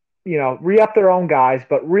 re-up their own guys,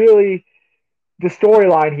 but really the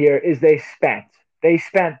storyline here is they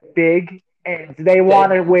spent big and they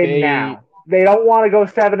want to win they now. They don't want to go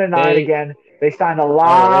 7-9 they again. They signed a they're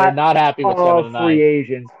lot not happy with seven of and free nine.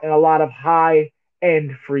 agents and a lot of high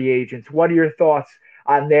end free agents. What are your thoughts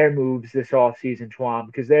on their moves this offseason, Twan?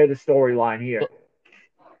 Because they're the storyline here.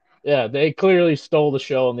 Yeah, they clearly stole the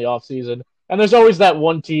show in the offseason. And there's always that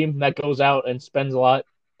one team that goes out and spends a lot.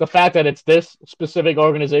 The fact that it's this specific Oh,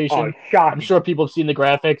 organization, I'm shocking. sure people have seen the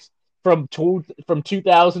graphics. From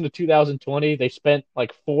 2000 to 2020, they spent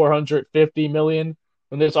like 450 million.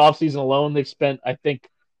 In this offseason alone, they've spent, I think,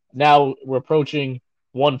 now we're approaching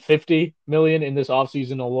 150 million in this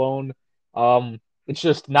offseason alone. It's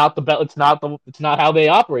just not the it's not how they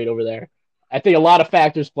operate over there. I think a lot of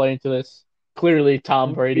factors play into this. Clearly,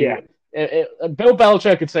 Tom Brady. Yeah. Bill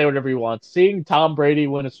Belichick could say whatever he wants. Seeing Tom Brady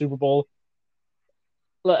win a Super Bowl,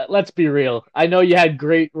 let's be real. I know you had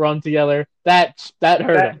great run together. That hurt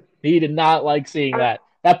That, him. He did not like seeing that.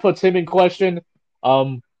 That puts him in question.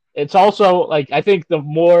 It's also like I think the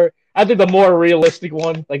more realistic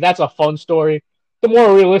one, like that's a fun story. The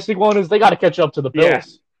more realistic one is they got to catch up to the Bills. yeah.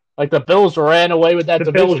 Like the Bills ran away with that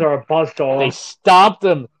The division. Bills are a buzzsaw. They stopped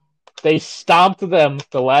them. They stomped them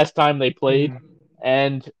the last time they played, Mm-hmm.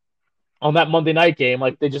 and on that Monday night game,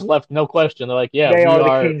 like they just left no question. They're like, yeah, They we are the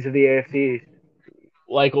are kings of the AFC.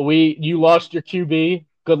 like you lost your QB.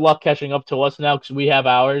 Good luck catching up to us now because we have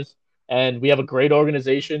ours, and we have a great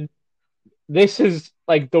organization. This is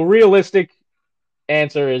like the realistic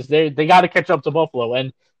answer is they got to catch up to Buffalo,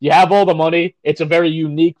 and you have all the money. It's a very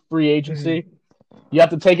unique free agency. Mm-hmm. You have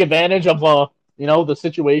to take advantage of the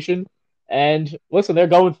situation. And listen, they're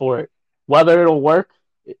going for it. Whether it'll work,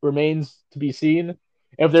 it remains to be seen.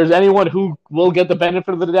 If there's anyone who will get the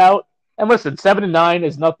benefit of the doubt, and listen, 7-9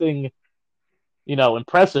 is nothing,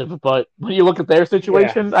 impressive. But when you look at their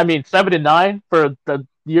situation, Yeah. I mean, 7-9 for the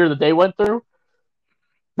year that they went through,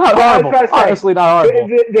 not Well, horrible. Honestly, not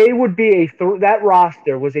horrible. They would be that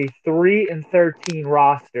roster was a 3-13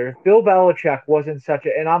 roster. Bill Belichick wasn't such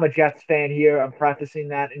a, and I'm a Jets fan here. I'm prefacing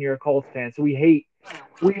that, and you're a Colts fan, so we hate.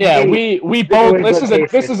 We both.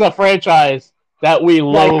 This is a franchise that we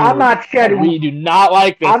loathe. I'm not shedding. We do not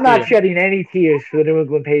like this. I'm not shedding any tears for the New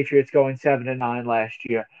England Patriots going 7-9 last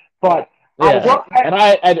year, but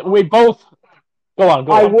we both. Go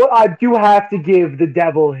on. I do have to give the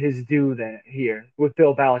devil his due here with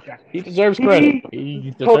Bill Belichick. He deserves credit.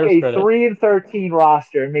 He took a credit. 3-13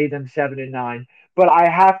 roster and made them 7-9. But I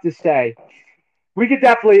have to say, we could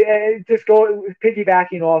definitely just go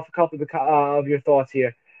piggybacking off a couple of your thoughts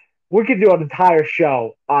here. We could do an entire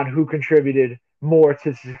show on who contributed more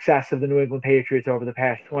to the success of the New England Patriots over the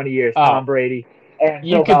past 20 years. Tom Brady and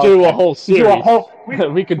you could do a whole series.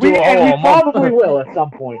 We could do a whole. And we probably will at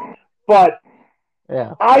some point, but.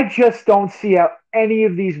 Yeah. I just don't see how any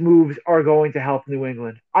of these moves are going to help New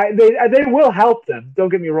England. They will help them, don't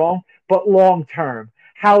get me wrong, but long term.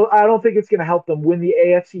 I don't think it's going to help them win the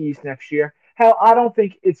AFC East next year. I don't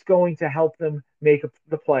think it's going to help them make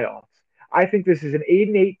the playoffs. I think this is an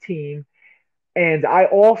 8-8 team, and I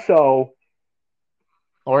also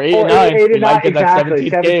or 8-9. We might get that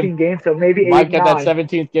 17th game. So maybe 8-9. Might get that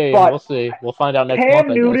 17th game. We'll see. We'll find out next month.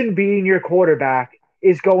 Cam Newton being your quarterback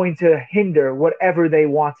is going to hinder whatever they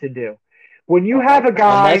want to do. When you have a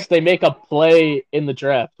guy... Unless they make a play in the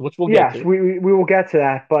draft, which we'll get to. Yes, we will get to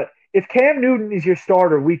that. But if Cam Newton is your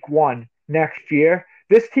starter week 1 next year,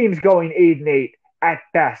 this team's going 8-8 at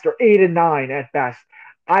best, or 8-9 at best.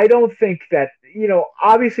 I don't think that,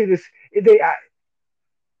 obviously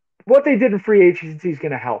what they did in free agency is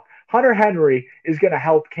going to help. Hunter Henry is going to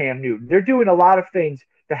help Cam Newton. They're doing a lot of things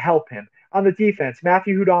to help him on the defense.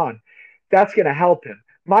 Matthew Judon, that's going to help him.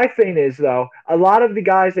 My thing is, though, a lot of the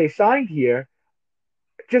guys they signed here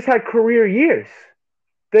just had career years.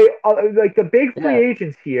 They like the big free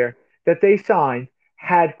agents here that they signed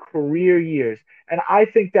had career years, and I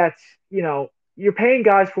think that's you're paying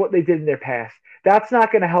guys for what they did in their past. That's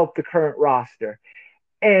not going to help the current roster.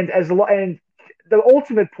 And the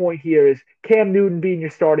ultimate point here is Cam Newton being your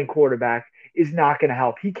starting quarterback is not going to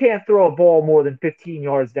help. He can't throw a ball more than 15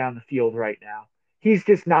 yards down the field right now. He's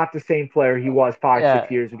just not the same player he was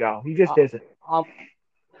 6 years ago. He just isn't.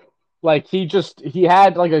 Like he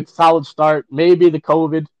had like a solid start. Maybe the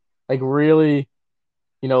COVID, like really,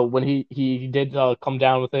 when he did come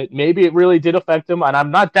down with it, maybe it really did affect him, and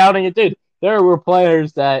I'm not doubting it did. There were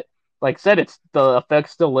players that, like said, the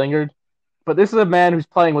effects still lingered, but this is a man who's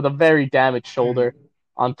playing with a very damaged shoulder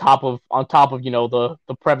on top of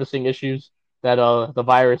the prefacing issues that the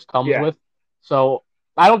virus comes with. So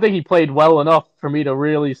I don't think he played well enough for me to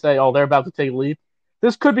really say, oh, they're about to take a leap.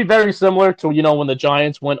 This could be very similar to, when the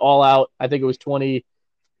Giants went all out. I think it was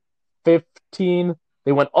 2015.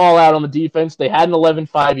 They went all out on the defense. They had an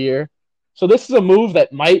 11-5 year. So this is a move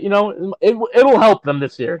that might, it'll help them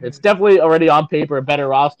this year. It's definitely already on paper a better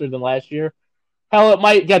roster than last year. Hell, it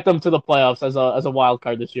might get them to the playoffs as a wild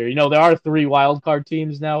card this year. There are 3 wild card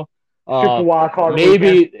teams now. Super wild card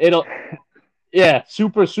maybe weekend.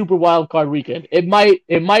 Super wild card weekend. It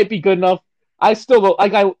might be good enough. I still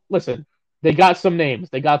don't listen. They got some names.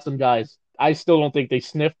 They got some guys. I still don't think they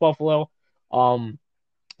sniff Buffalo.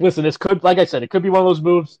 Listen, this could, like I said, it could be one of those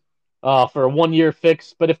moves for a 1-year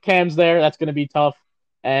fix. But if Cam's there, that's going to be tough.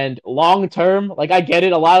 And long term, I get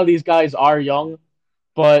it. A lot of these guys are young,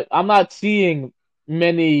 but I'm not seeing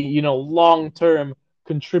many, long term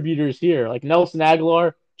contributors here. Like Nelson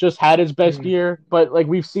Agholor just had his best year, but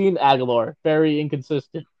we've seen Agholor very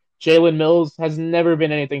inconsistent. Jalen Mills has never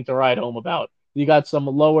been anything to write home about. You got some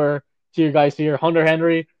lower tier guys here. Hunter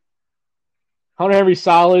Henry's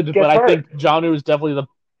solid, but I think Jonnu is definitely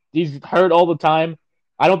he's hurt all the time.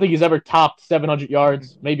 I don't think he's ever topped 700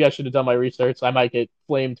 yards. Maybe I should have done my research. I might get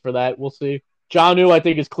flamed for that. We'll see. Jonnu, I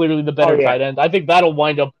think, is clearly the better tight end. I think that'll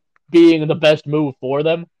wind up being the best move for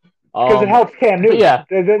them. Because it helps Cam Newton. Yeah.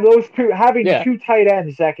 Those two, having 2 tight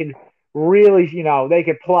ends that can really, they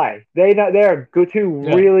could play. They're good,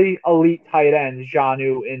 2 really elite tight ends,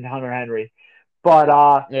 Jonnu and Hunter Henry. But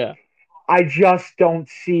I just don't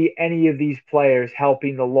see any of these players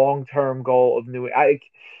helping the long-term goal of New England.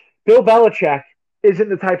 Bill Belichick isn't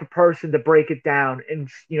the type of person to break it down and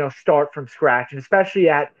start from scratch, and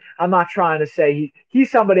especially I'm not trying to say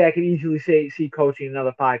he's somebody I could easily see coaching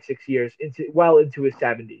another 5-6 years into his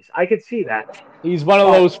 70s. I could see that. He's one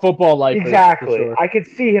of those football lifers. Exactly. Sure. I could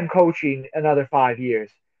see him coaching another 5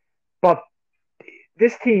 years. But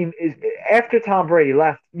this team is, after Tom Brady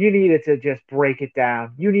left, you needed to just break it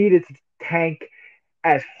down. You needed to tank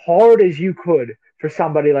as hard as you could for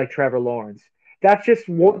somebody like Trevor Lawrence. That's just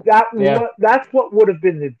that's what would have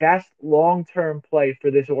been the best long-term play for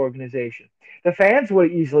this organization. The fans would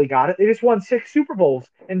have easily got it. They just won 6 Super Bowls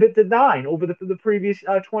and been to 9 over the previous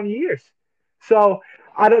 20 years. So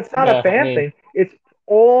it's not a fan thing. It's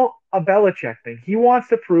all a Belichick thing. He wants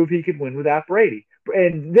to prove he could win without Brady.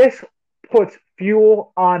 And this puts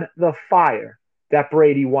fuel on the fire that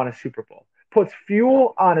Brady won a Super Bowl. Puts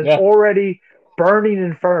fuel on an already burning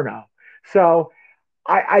inferno. So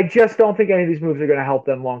I just don't think any of these moves are going to help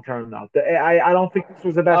them long term, though. I don't think this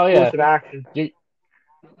was the best course of action.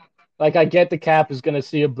 I get the cap is going to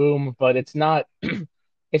see a boom, but it's not.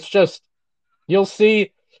 It's just you'll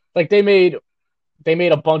see. They made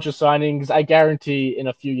a bunch of signings. I guarantee in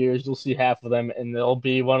a few years you'll see half of them, and they'll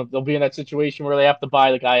be in that situation where they have to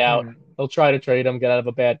buy the guy out. They'll try to trade him, get out of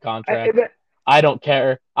a bad contract. I don't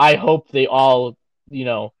care. I hope they all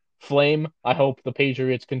flame. I hope the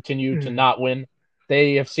Patriots continue to not win.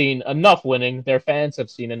 They have seen enough winning. Their fans have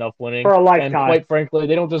seen enough winning for a lifetime. And quite frankly,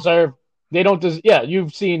 they don't deserve. Yeah,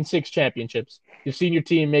 you've seen 6 championships. You've seen your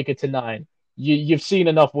team make it to 9. You've seen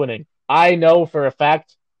enough winning. I know for a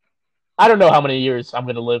fact. I don't know how many years I'm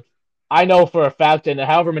going to live. I know for a fact, and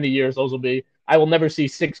however many years those will be, I will never see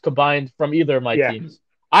 6 combined from either of my teams.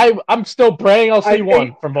 I'm still praying I'll see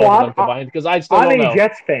 1 from both of them combined because I still don't know. I'm a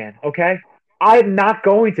Jets fan, okay? I'm not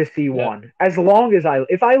going to see 1 as long as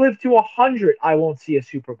if I live to 100, I won't see a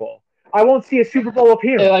Super Bowl. I won't see a Super Bowl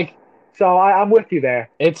appearance. So I'm with you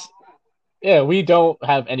there. It's Yeah, we don't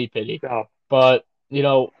have any pity. So But,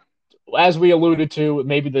 as we alluded to,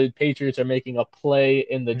 maybe the Patriots are making a play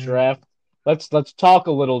in the mm, draft. Let's talk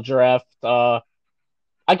a little draft.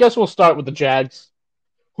 I guess we'll start with the Jags.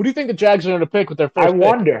 Who do you think the Jags are going to pick with their I first pick?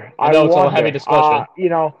 wonder. I I know it's a heavy wonder. discussion.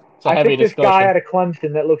 It's a I heavy think this guy discussion. out of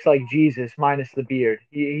Clemson that looks like Jesus minus the beard.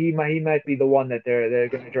 He might be the one that they're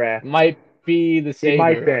going to draft. Might be the He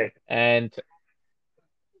might savior. be. And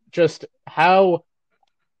just how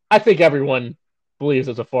I think everyone believes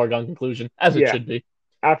it's a foregone conclusion, as it Yeah, should be.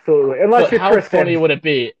 absolutely. Unless But you're how Chris funny Sims. would it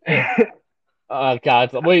be? God,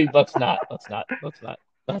 wait, let's not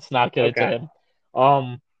get into Okay. him.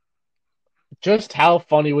 Um, just how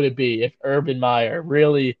funny would it be if Urban Meyer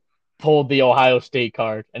really pulled the Ohio State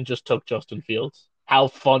card and just took Justin Fields? How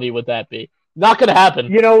funny would that be? Not gonna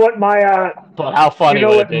happen, You know what my but how you funny know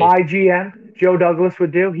would it what be? my GM Joe Douglas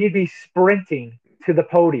would do? He'd be sprinting to the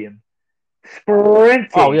podium. Sprinting.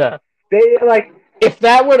 Oh yeah. They like If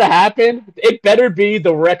that were to happen, it better be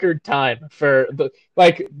the record time for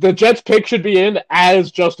the Jets pick should be in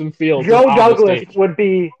as Justin Fields is Joe on the Douglas stage. would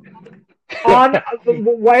be on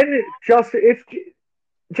when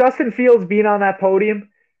Justin Fields being on that podium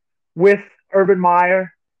with Urban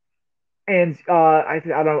Meyer and I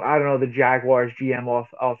don't know the Jaguars GM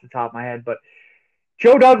off the top of my head, but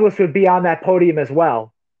Joe Douglas would be on that podium as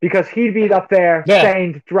well because he'd be up there Yeah,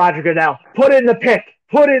 saying to Roger Goodell, put in the pick."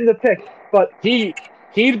 But he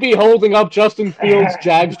he'd be holding up Justin Fields'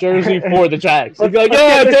 Jags jersey for the Jags. He'd be like, let's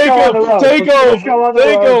 "Yeah, get this take show on him, the road. take Let's get this him, show on the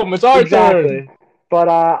take road. him. It's our turn." Exactly.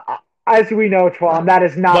 But as we know, Twan, that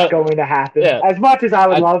is not But going to happen. yeah, As much as I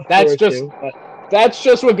would love for that's it just to, but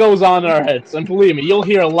what goes on in our heads. And believe me, you'll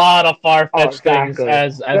hear a lot of far fetched things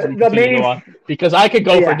exactly. as we The continue to main go on. Because I could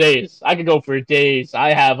go for yeah, days. I could go for days.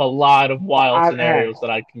 I have a lot of wild hey, scenarios that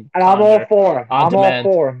I can and I'm all conjure for him. on I'm all demand.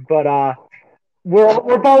 for him. But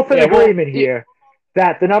we're both in Yeah, well, agreement here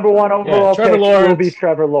that the number one yeah, overall Trevor pick will be Lawrence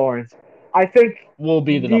Trevor Lawrence. I think will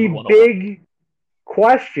be the number the one overall. big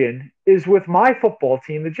question is with my football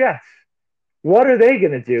team, the Jets. What are they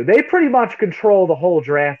going to do? They pretty much control the whole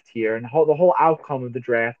draft here and the whole outcome of the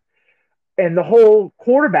draft and the whole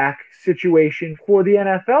quarterback situation for the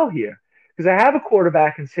NFL here. Because I have a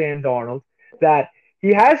quarterback in Sam Darnold that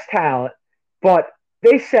he has talent, but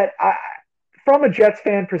they set, from a Jets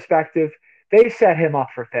fan perspective, they set him up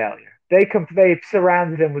for failure. They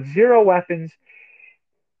surrounded him with zero weapons.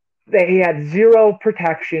 He had zero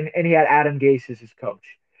protection, and he had Adam Gase as his coach.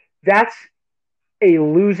 That's a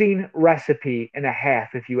losing recipe and a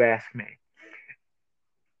half, if you ask me.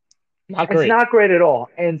 Not It's great. not great at all.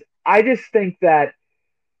 And I just think that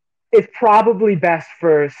it's probably best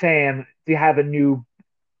for Sam to have a new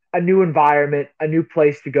environment, a new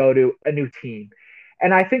place to go to, a new team.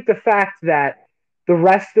 And I think the fact that the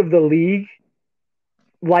rest of the league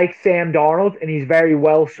like Sam Darnold and he's very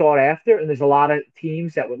well sought after, and there's a lot of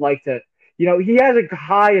teams that would like to, he has a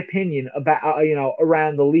high opinion about,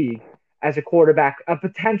 around the league as a quarterback, a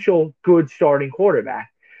potential good starting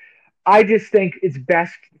quarterback. I just think it's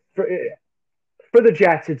best for the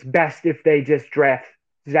Jets. It's best if they just draft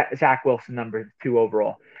Zach Wilson, number 2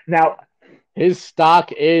 overall. Now, His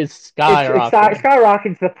stock is it's skyrocketing.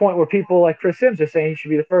 skyrocketing to the point where people like Chris Sims are saying he should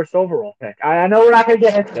be the first overall pick. I know we're not going to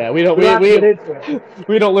get into Yeah, it. we don't We're not we, gonna get we, into it.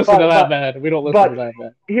 we don't listen to that But man. We don't listen to but that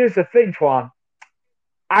man. here's the thing, Twan.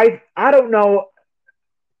 I don't know.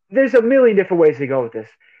 There's a million different ways to go with this.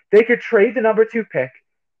 They could trade the number 2 pick,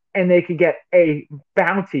 and they could get a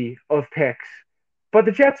bounty of picks. But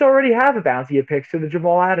the Jets already have a bounty of picks to the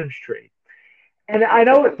Jamal Adams trade. And I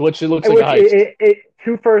know Which it looks like a heist.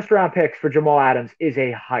 2 first-round picks for Jamal Adams is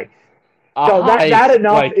a heist. A So heist, that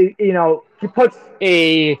enough, like he puts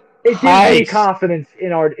a it gives me heist. confidence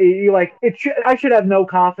in I should have no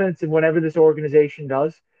confidence in whatever this organization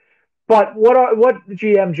does. But what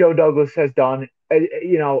GM Joe Douglas has done,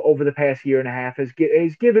 over the past year and a half has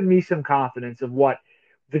given me some confidence of what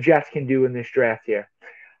the Jets can do in this draft here.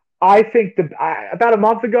 I think about a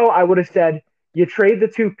month ago I would have said you trade the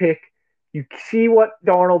 2 pick, you see what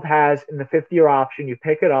Darnold has in the 5th-year option, you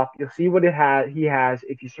pick it up, you'll see what he has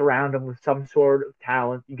if you surround him with some sort of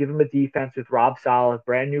talent. You give him a defense with Rob Saleh,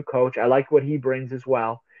 brand new coach. I like what he brings as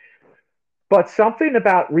well. But something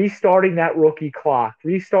about restarting that rookie clock,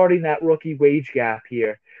 restarting that rookie wage gap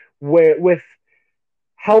here, with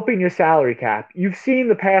helping your salary cap. You've seen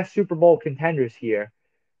the past Super Bowl contenders here.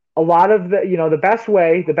 A lot of the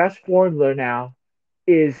best formula now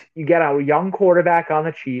is you get a young quarterback on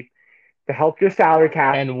the cheap to help your salary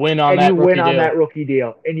cap, And win on and you that win rookie on deal. that rookie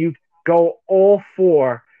deal, and you go all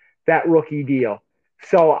for that rookie deal.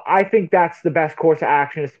 So I think that's the best course of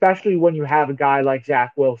action, especially when you have a guy like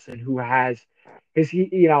Zach Wilson who has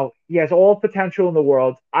He has all potential in the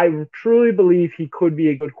world. I truly believe he could be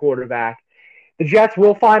a good quarterback. The Jets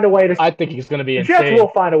will find a way to. I think he's going to be The Jets insane. will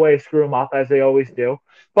find a way to screw him up as they always do.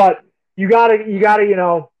 But you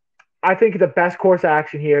gotta. I think the best course of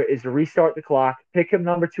action here is to restart the clock, pick him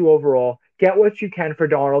number 2 overall, get what you can for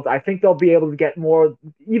Darnold. I think they'll be able to get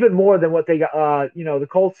even more than what they got. The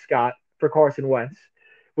Colts got for Carson Wentz,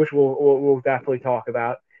 which we'll definitely talk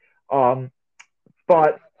about.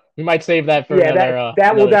 But we might save that for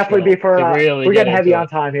that will definitely show be for. Really we're getting heavy on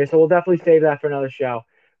time here, so we'll definitely save that for another show.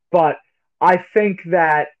 But I think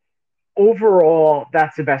that overall,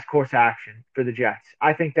 that's the best course of action for the Jets.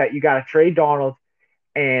 I think that you got to trade Darnold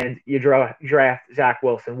and you draft Zach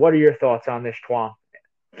Wilson. What are your thoughts on this, Twan?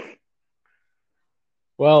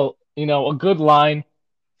 Well, a good line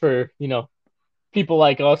for, people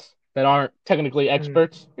like us that aren't technically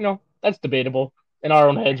experts, that's debatable. In our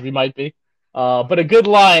own heads, we might be. But a good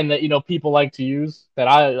line that, people like to use, that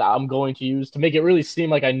I'm going to use to make it really seem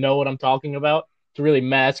like I know what I'm talking about, to really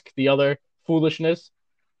mask the other foolishness.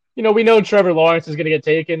 We know Trevor Lawrence is going to get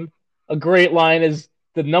taken. A great line is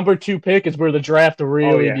the number 2 pick is where the draft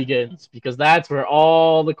really begins, because that's where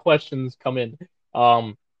all the questions come in.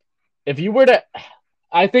 If you were to,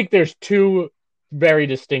 I think there's 2 very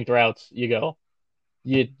distinct routes you go.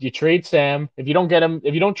 You trade Sam. If you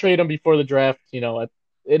don't trade him before the draft,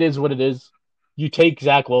 it is what it is. You take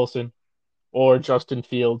Zach Wilson or Justin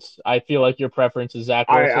Fields. I feel like your preference is Zach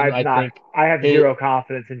Wilson. I have zero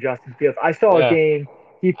confidence in Justin Fields. I saw a game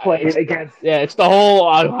he played against. Yeah, it's the whole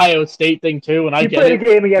Ohio State thing too, and I get it. He played a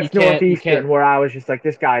game against Northeastern where I was just like,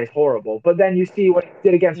 this guy is horrible. But then you see what he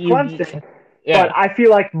did against Clemson. But I feel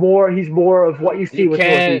like he's more of what you see with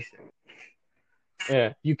Northeastern.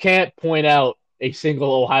 Yeah, you can't point out a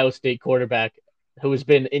single Ohio State quarterback who has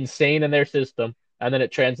been insane in their system, and then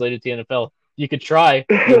it translated to the NFL. You could try,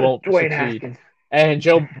 you won't succeed. Haskins. And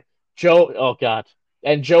oh God,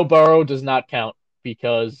 and Joe Burrow does not count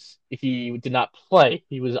because he did not play.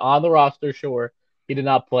 He was on the roster, sure. He did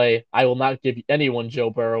not play. I will not give anyone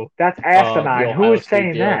Joe Burrow. That's asinine. Who is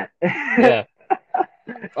saying that? Yeah.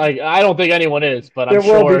 I don't think anyone is, but I'm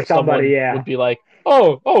sure someone would be like,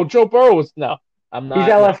 oh, Joe Burrow was no. I'm not.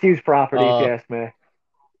 He's LSU's property, if you ask me.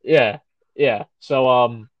 Yeah.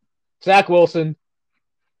 So, Zach Wilson,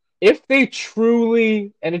 if they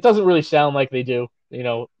truly, and it doesn't really sound like they do,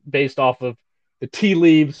 based off of the tea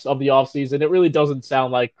leaves of the offseason, it really doesn't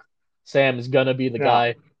sound like Sam is going to be the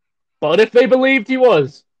guy. But if they believed he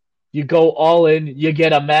was, you go all in, you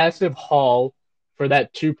get a massive haul for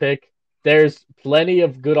that 2 pick. There's plenty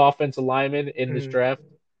of good offensive linemen in this draft.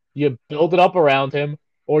 You build it up around him,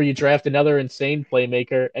 or you draft another insane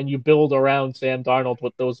playmaker, and you build around Sam Darnold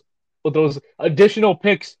with those additional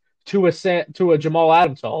picks to a Jamal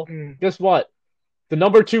Adams haul. Guess what? The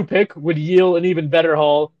number 2 pick would yield an even better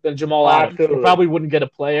haul than Jamal Adams. You probably wouldn't get a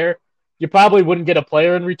player. You probably wouldn't get a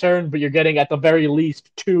player in return, but you're getting at the very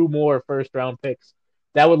least 2 more first-round picks.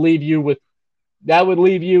 That would leave you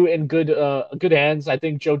in good hands. I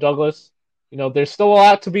think Joe Douglas. There's still a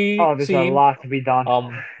lot to be there's seen. a lot to be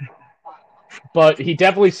done. But he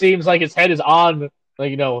definitely seems like his head is on.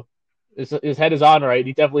 His head is on right.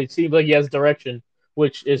 He definitely seems like he has direction,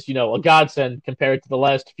 which is a godsend compared to the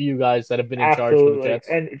last few guys that have been in charge for the Jets.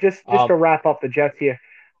 And just to wrap up the Jets here,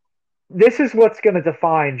 this is what's going to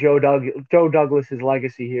define Joe Douglas's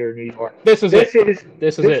legacy here in New York. This is it.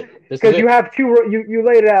 Because you have you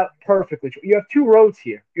laid it out perfectly. You have 2 roads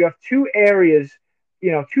here. You have 2 areas,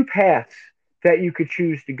 2 paths that you could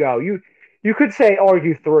choose to go. You could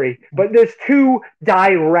argue 3, but there's 2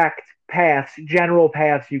 direct paths, general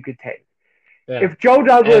paths you could take. Yeah. If Joe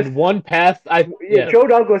Douglas one path, Joe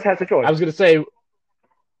Douglas has a choice. I was going to say,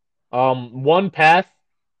 one path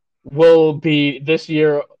will be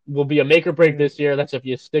a make or break this year. That's if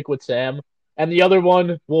you stick with Sam, and the other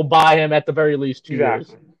one will buy him at the very least 2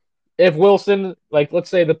 years. If Wilson, let's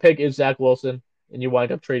say the pick is Zach Wilson, and you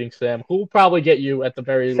wind up trading Sam, who will probably get you at the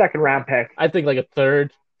very second-round pick. I think a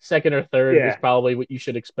second or third is probably what you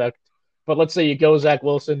should expect. But let's say you go Zach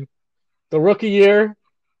Wilson, the rookie year,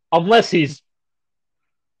 unless he's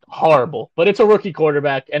horrible, but it's a rookie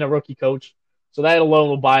quarterback and a rookie coach, so that alone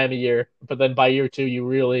will buy him a year. But then by year 2, you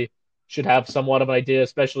really should have somewhat of an idea,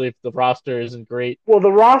 especially if the roster isn't great. Well,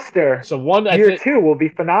 the roster, so year 2 will be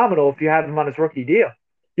phenomenal if you have him on his rookie deal.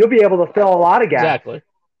 You'll be able to fill a lot of gaps. Exactly.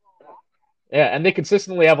 Yeah, and they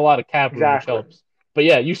consistently have a lot of cap room, which helps. But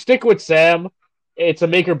yeah, you stick with Sam. It's a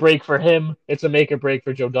make or break for him. It's a make or break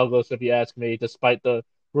for Joe Douglas, if you ask me, despite the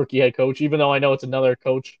rookie head coach, even though I know it's another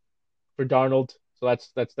coach for Darnold. So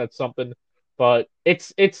that's something. But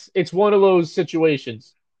it's one of those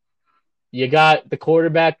situations. You got the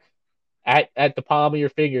quarterback at the palm of your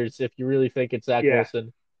fingers if you really think it's Zach Yeah,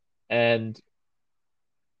 Wilson. And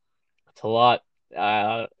it's a lot.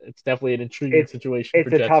 It's definitely an intriguing it's situation for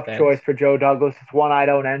it's a Jets tough choice fans. for Joe Douglas. It's one I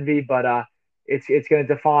don't envy, but it's going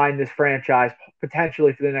to define this franchise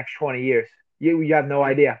potentially for the next 20 years. You have no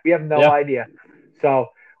idea. We have no Yeah, idea. So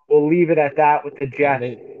we'll leave it at that with the and Jets.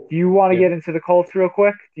 Do you want to yeah. get into the Colts real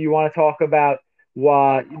quick? Do you want to talk about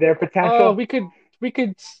what their Uh, potential? we could we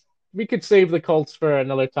could we could save the Colts for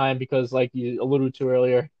another time because, like you alluded to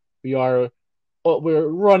earlier, we are we're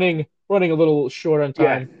running a little short on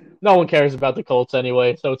Yes. time. No one cares about the Colts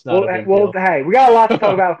anyway, so it's not Well, a big well, deal. hey, we got a lot to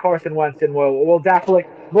talk about Carson Wentz, and we'll definitely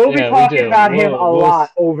be Yeah, we talking do. about him a lot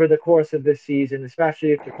over the course of this season,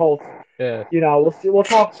 especially if the Colts. Yeah. We'll see. We'll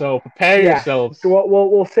talk. So prepare Yes. So yourselves,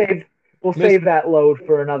 we'll Miss save that load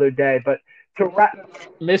for another day. But to wrap,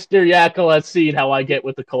 Mr. Yackle has seen how I get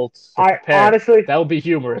with the Colts. So I prepare. honestly, That will be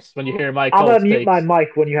humorous when you hear my I'm gonna Colts mute my takes.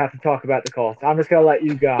 mic when you have to talk about the Colts. I'm just gonna let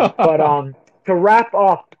you go. But to wrap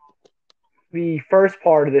up the first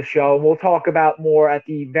part of the show, we'll talk about more at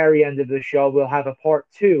the very end of the show. We'll have a part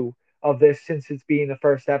two of this since it's being the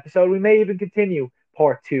first episode. We may even continue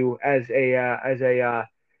part two as a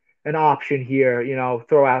an option here.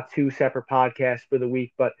 Throw out two separate podcasts for the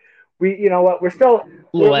week, but you know what,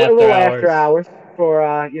 A little we're a after little after hours. hours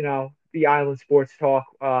for the Island Sports Talk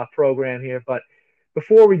program here. But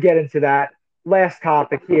before we get into that, last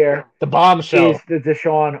topic here The is bombshell. the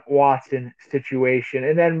Deshaun Watson situation,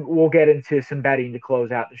 and then we'll get into some betting to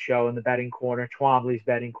close out the show in the betting corner, Twombly's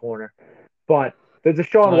betting corner. But the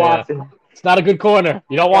Deshaun Oh yeah. Watson, It's not a good corner.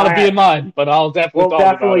 You don't want to be in mine, but I'll definitely we'll talk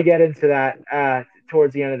about definitely it. get into that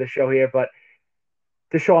towards the end of the show here. But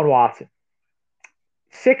Deshaun Watson,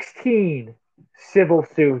 16 civil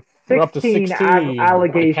suits, We're up to 16 16. The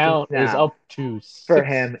allegations count is now up to for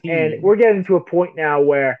him, and 16. we're getting to a point now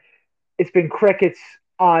where it's been crickets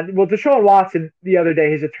on. Well, Deshaun Watson the other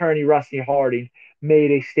day, his attorney Rusty Harding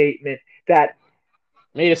made a statement that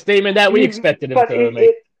Made a statement that we he, expected him but to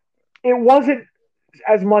make. it wasn't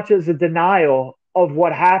as much as a denial of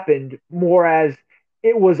what happened, more as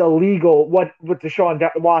it was illegal. What Deshaun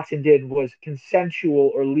Watson did was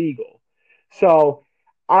consensual or legal. So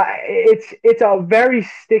it's a very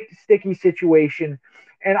sticky situation,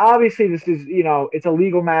 and obviously this is it's a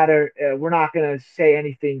legal matter. We're not going to say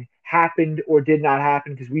anything happened or did not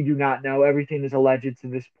happen because we do not know. Everything is alleged to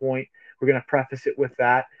this point. We're going to preface it with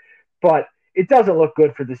that, but it doesn't look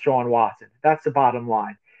good for Deshaun Watson. That's the bottom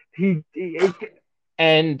line. He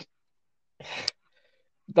And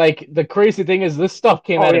like the crazy thing is this stuff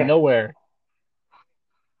came oh out of yeah, nowhere.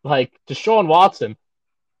 Like Deshaun Watson,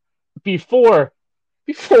 before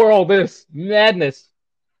before all this madness,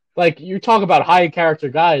 like you talk about high character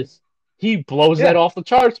guys, he blows that yeah, off the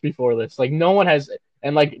charts before this. Like no one has,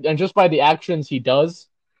 and just by the actions he does,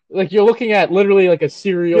 like you're looking at literally like a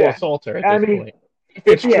serial yeah. assaulter at I this mean, point. If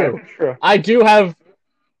it's if true, it's true. I do have.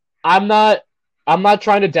 I'm not. I'm not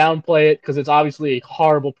trying to downplay it because it's obviously a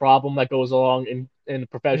horrible problem that goes along in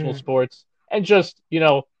professional Mm. sports and just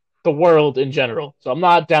the world in general. So I'm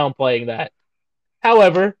not downplaying that.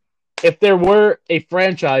 However, if there were a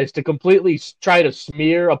franchise to completely try to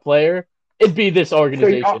smear a player, it'd be this So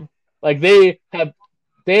organization. Like they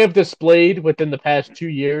have displayed within the past 2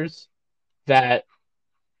 years that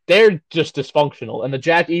they're just dysfunctional. And the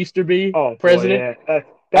Jack Easterby oh boy, president, yeah,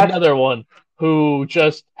 that's another one who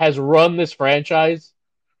just has run this franchise.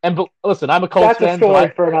 And listen, I'm a Colts that's a fan, so story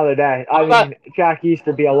for another day. I I'm not mean, Jack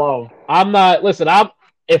Easterby alone. I'm not listen, I'm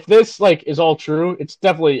if this like is all true, it's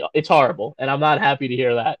horrible, and I'm not happy to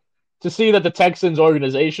hear that. To see that the Texans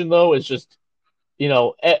organization though is just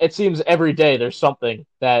it seems every day there's something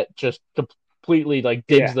that just completely like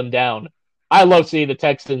digs Yeah, them down. I love seeing the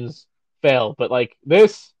Texans fail, but like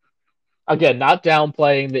this again, not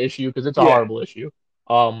downplaying the issue because it's a yeah. horrible issue.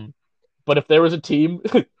 Um, but if there was a team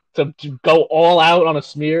to go all out on a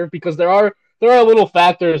smear, because there are little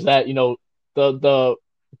factors that the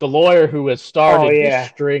the lawyer who has Oh started this yeah.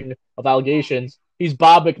 string of allegations, he's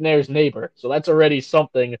Bob McNair's neighbor, so that's already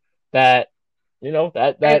something that And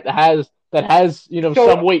that has some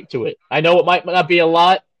so weight to it. I know it might not be a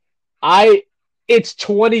lot. I it's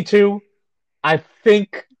 22. I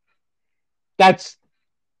think that's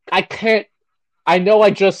I can't. I know I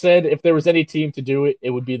just said if there was any team to do it, it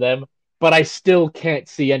would be them, but I still can't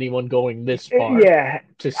see anyone going this far yeah,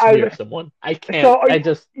 to smear I someone. I can't. so I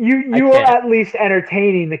just I you are can't. at least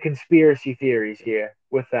entertaining the conspiracy theories here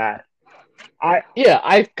with that. I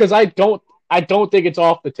Yeah, because I don't think it's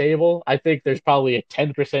off the table. I think there's probably a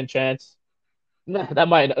 10% chance. Nah, that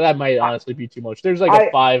might honestly be too much. There's like a I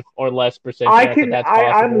 5 or less% chance that that's I'm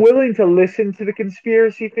possible. willing to listen to the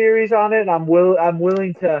conspiracy theories on it, and I'm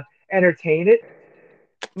willing to entertain it.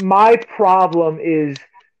 My problem is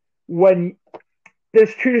when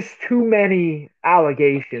there's just too many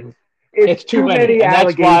allegations. It's It's too too many, many and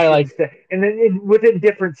that's why, like, allegations, and then within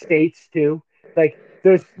different states too. Like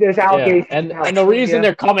there's yeah, allegations in and the reason California.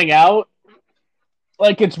 they're coming out,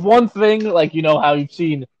 like, it's one thing, like, how you've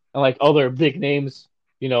seen like other big names,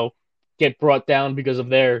 you know, get brought down because of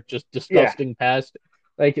their just Yeah, disgusting past.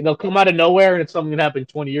 Like, they'll come out of nowhere, and it's something that happened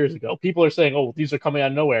 20 years ago. People are saying, "Oh, these are coming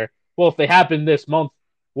out of nowhere." Well, if they happen this month,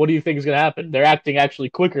 what do you think is going to happen? They're acting actually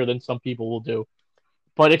quicker than some people will do.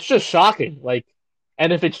 But it's just shocking. Like,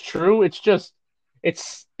 and if it's true, it's just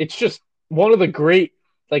one of the great,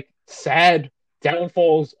 like, sad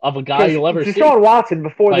downfalls of a guy because you'll ever see. Deshaun Watson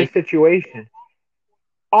before this Like, situation,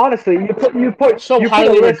 honestly, so you put a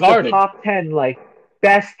highly list of regarded top 10 like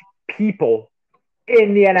best people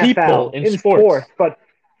in the people NFL in in sports, sports, but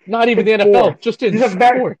not even in the NFL, sports, just in he's a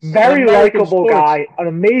very sports, in very American likable sports. guy, an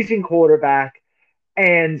amazing quarterback,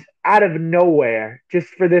 and out of nowhere, just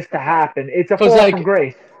for this to happen, it's a Because, fall from like,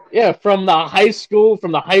 grace. yeah, from the high school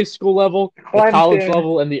level, the college Clemson,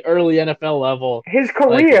 level, and the early NFL level, his like,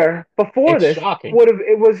 career before it's this shocking. would have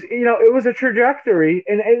it was a trajectory,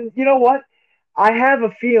 and you know what? I have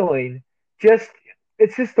a feeling just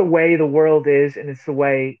it's just the way the world is, and it's the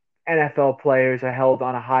way NFL players are held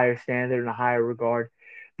on a higher standard and a higher regard.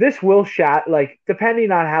 This will like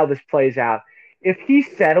depending on how this plays out. If he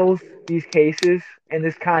settles these cases and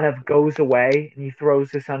this kind of goes away and he throws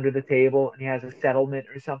this under the table and he has a settlement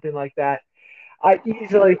or something like that, I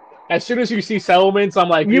easily As soon as you see settlements, I'm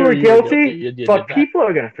like, you were you were guilty. guilty, You did but that. people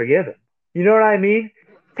are going to forgive him. You know what I mean?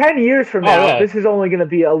 10 years from Oh now, yeah, this is only going to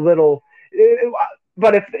be a little.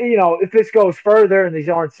 But if this goes further and these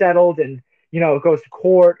aren't settled, and it goes to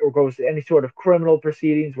court or goes to any sort of criminal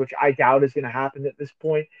proceedings, which I doubt is going to happen at this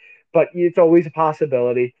point, but it's always a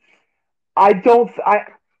possibility. I don't. I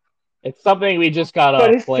it's something we just but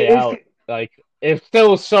gotta play out. Like, it's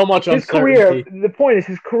still so much his career. uncertainty. The point is,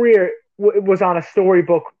 his career was on a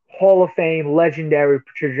storybook Hall of Fame legendary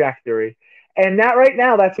trajectory, and that right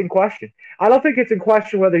now that's in question. I don't think it's in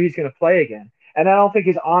question whether he's going to play again, and I don't think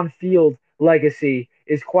his on-field legacy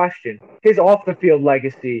is questioned. His off-the-field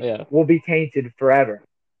legacy Yeah. will be tainted forever.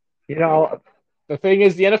 You know? The thing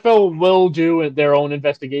is, the NFL will do their own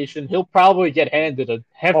investigation. He'll probably get handed a Oh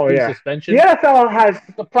hefty yeah. The suspension.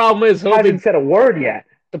 NFL The problem is hasn't said a word yet.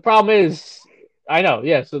 The problem is, I know,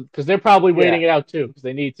 yeah. So because they're probably waiting Yeah. it out too, because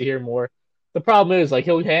they need to hear more. The problem is, like,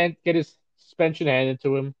 he'll get his suspension handed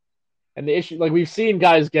to him, and the issue, like, we've seen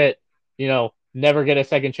guys get, never get a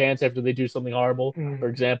second chance after they do something horrible. For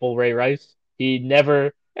example, Ray Rice, he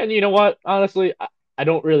never. And you know what? Honestly, I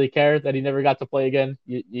don't really care that he never got to play again.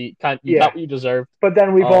 You got what you deserved. But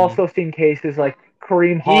then we've also seen cases like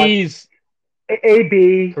Kareem Hunt, He's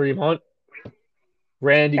AB, Kareem Hunt,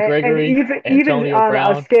 Randy Gregory, and even Antonio on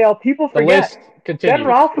Brown. a scale people The forget. list continues. Ben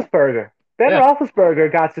Roethlisberger.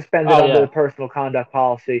 Roethlisberger got suspended under the personal conduct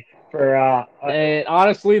policy for. And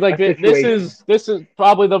honestly, like, this is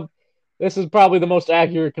probably the most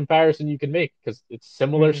accurate comparison you can make, because it's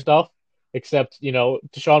similar stuff, except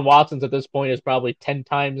Deshaun Watson's at this point is probably 10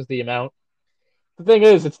 times the amount. The thing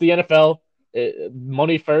is, it's the NFL,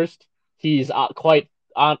 money first. He's quite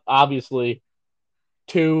obviously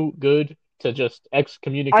too good to just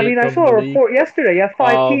excommunicate. I mean, I saw a report yesterday. You have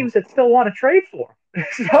 5 teams that still want to trade for him.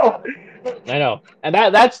 So I know, and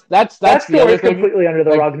that's that the other thing. Completely under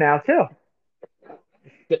the rug now too.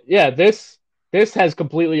 Yeah, this has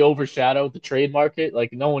completely overshadowed the trade market.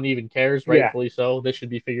 Like, no one even cares, rightfully so. This should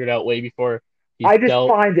be figured out way before he's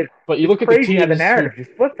find it. But you look at the teams. The narrative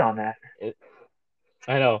just flipped on that.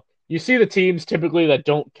 I know. You see the teams typically that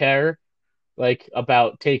don't care, like,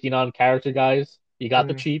 about taking on character guys. You got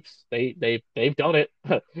the Chiefs. They've done it.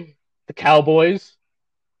 The Cowboys.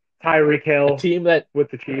 Tyreek Hill. A team that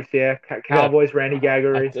with the Chiefs, yeah. Cowboys, Randy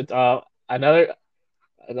Gregory. Another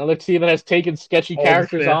team that has taken sketchy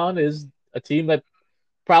characters on is a team that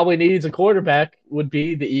probably needs a quarterback, would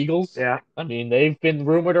be the Eagles. Yeah. I mean, they've been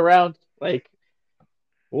rumored around. Like,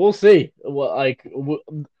 we'll see. Like,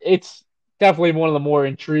 it's definitely one of the more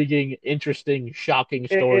intriguing, interesting, shocking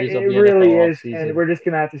stories of the NFL. It really is, and we're just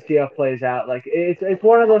gonna have to see how it plays out. Like, it's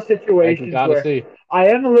one of those situations where see. I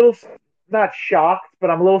am a little not shocked, but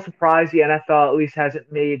I'm a little surprised the NFL at least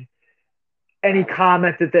hasn't made any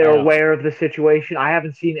comment that they're aware of the situation. I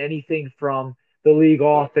haven't seen anything from the league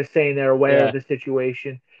office saying they're aware of the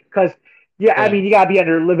situation. Because, I mean, you got to be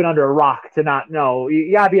living under a rock to not know.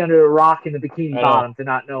 You got to be under a rock in the Bikini Bottom to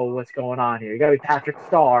not know what's going on here. You got to be Patrick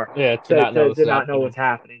Starr to not know what's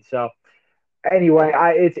happening. So, anyway,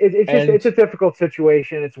 it's a difficult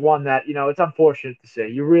situation. It's one that, it's unfortunate to say.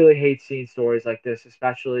 You really hate seeing stories like this,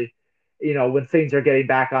 especially when things are getting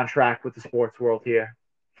back on track with the sports world here.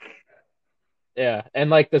 Yeah, and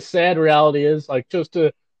like the sad reality is like just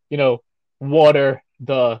to you know water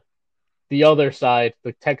the other side,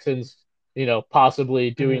 the Texans,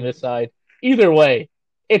 possibly doing Mhm. this side. Either way,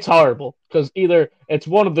 it's horrible because either it's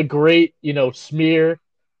one of the great, smear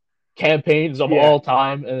campaigns of Yeah, all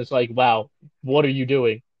time, and it's like, wow, what are you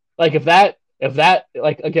doing? Like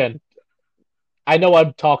like again, I know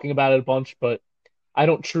I'm talking about it a bunch, but I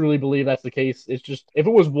don't truly believe that's the case. It's just if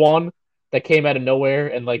it was one that came out of nowhere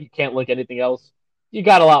and like you can't link anything else, you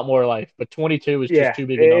got a lot more life. But 22 is just yeah, too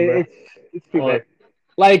big a number. it's too big. But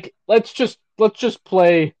like let's just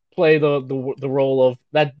play the role of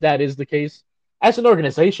that is the case. As an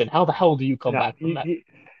organization, how the hell do you come No, back from that?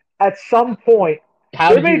 at some point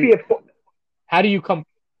How there do may you be a how do you come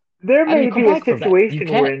there how do you may come be a back from that? You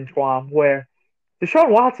situation we're can't. in, Tuam, where Deshaun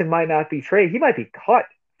Watson might not be traded. He might be cut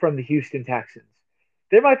from the Houston Texans.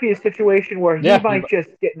 There might be a situation where Yeah,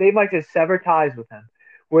 they might just sever ties with him,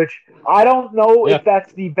 which I don't know yeah, if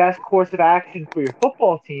that's the best course of action for your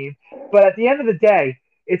football team. But at the end of the day,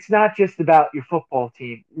 it's not just about your football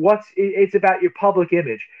team. It's about your public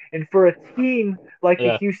image. And for a team like the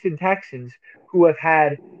yeah, Houston Texans, who have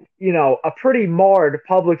had a pretty marred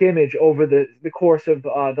public image over the course of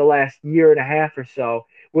the last year and a half or so,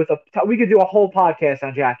 we could do a whole podcast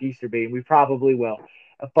on Jack Easterby, and we probably will.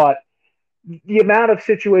 But the amount of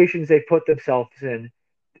situations they put themselves in,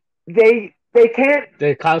 they can't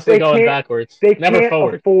they're constantly they going can't backwards, they never can't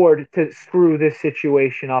forward. afford to screw this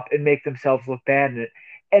situation up and make themselves look bad in it.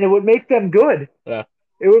 And it would make them good. Yeah,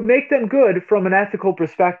 It would make them good from an ethical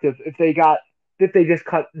perspective if they just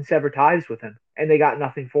cut and sever ties with him and they got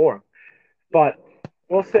nothing for him. But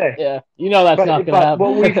we'll see. yeah. That's not gonna But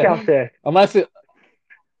what we shall happen see. unless it.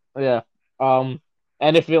 Yeah.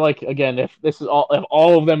 And if you like again, if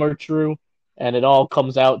all of them are true and it all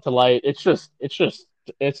comes out to light,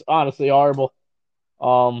 it's honestly horrible.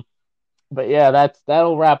 Um, but yeah,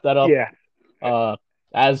 that'll wrap that up. Yeah. Uh,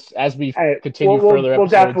 as we Hey, continue further we'll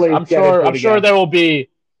episodes, definitely I'm get sure into it I'm sure again there will be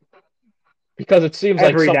because it seems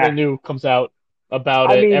like every day. something new comes out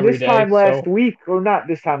about I it mean, every this day. time last So week, or not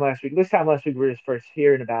this time last week. This time last week we were just first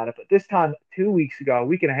hearing about it, but this time 2 weeks ago, a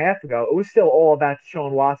week and a half ago, it was still all about the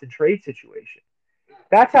Sean Watson trade situation.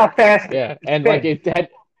 That's how fast yeah, it's and like been. it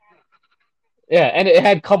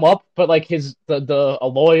had come up, but like the a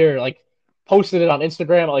lawyer like posted it on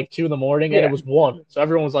Instagram at like 2 in the morning, and it Yeah, was one. So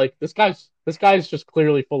everyone was like, this guy's just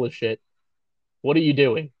clearly full of shit. What are you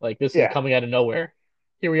doing? Like this is yeah. coming out of nowhere.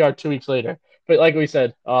 Here we are 2 weeks later. But like we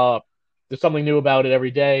said, there's something new about it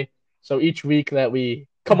every day. So each week that we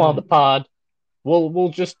come on the Hmm. pod, we'll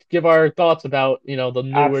just give our thoughts about the newer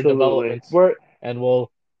Absolutely. developments, and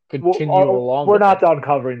we'll continue along We're with not them. done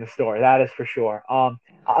covering the story. That is for sure.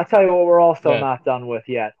 I'll tell you what we're also Yeah, not done with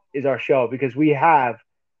yet is our show because we have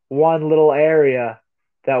one little area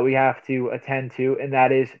that we have to attend to, and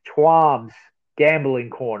that is Twom's gambling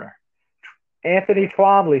corner. Anthony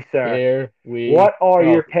Twomley, sir, here we what are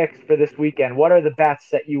your go. picks for this weekend? What are the bets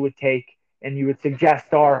that you would take and you would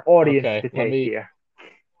suggest our audience Okay, to let take me. here?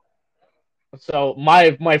 So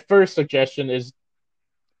my first suggestion is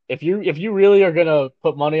if you really are gonna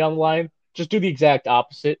put money on the line, just do the exact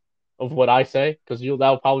opposite of what I say because you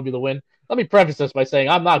that'll probably be the win. Let me preface this by saying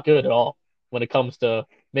I'm not good at all when it comes to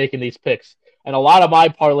making these picks, and a lot of my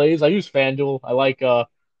parlays I use FanDuel. I like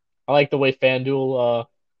the way FanDuel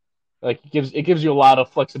like it gives you a lot of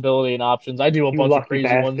flexibility and options. I do a You bunch of lucky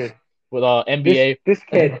crazy ones bastard. with This NBA this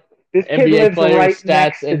kid this kid NBA lives players right stats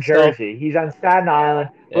next to and stuff. Jersey. He's on Staten Island.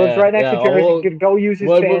 Lives Yeah, right next yeah. to Jersey. He Well, can go use his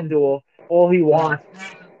well, FanDuel all he wants.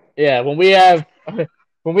 yeah, when we have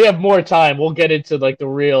when we have more time, we'll get into like the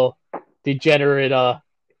real degenerate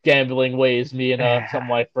gambling ways me and some of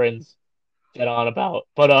my friends get on about.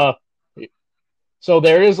 But so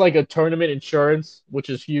there is like a tournament insurance, which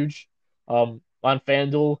is huge. On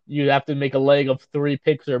FanDuel, you have to make a leg of 3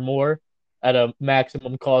 picks or more at a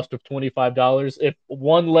maximum cost of $25. If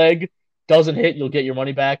one leg doesn't hit, you'll get your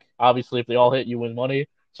money back. Obviously, if they all hit, you win money.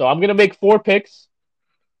 So I'm gonna make 4 picks.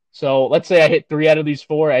 So let's say I hit 3 out of these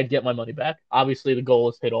 4, I'd get my money back. Obviously, the goal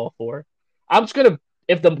is hit all 4. I'm just gonna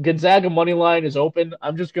if the Gonzaga money line is open,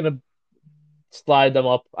 I'm just gonna slide them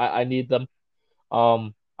up. I need them.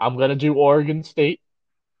 I'm gonna do Oregon State.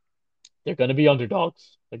 They're gonna be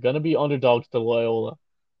underdogs. They're gonna be underdogs to Loyola.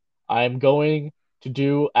 I'm going to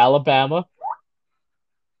do Alabama,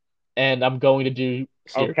 and I'm going to do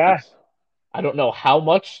Okay. Syracuse. I don't know how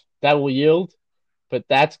much that will yield, but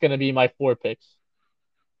that's gonna be my 4 picks.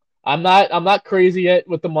 I'm not crazy yet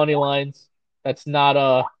with the money lines. That's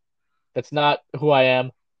not who I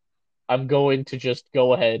am. I'm going to just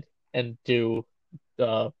go ahead and do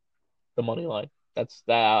the the money line.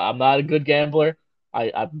 I'm not a good gambler.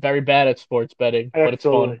 I'm very bad at sports betting, but it's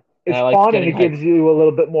fun, Absolutely. and It's I like fun and getting it hyped. gives you a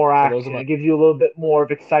little bit more So those are action. my It gives you a little bit more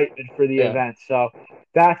of excitement for the yeah event. So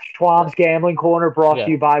that's Schwab's Gambling Corner brought to yeah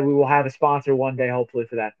you by. We will have a sponsor one day, hopefully,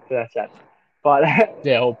 for that sense. But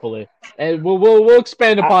yeah hopefully, and we'll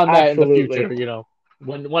expand upon that in the absolutely. future.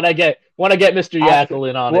 When I get Mr. Absolutely. Yackel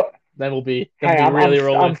in on it, What? then Hey, we'll be really I'm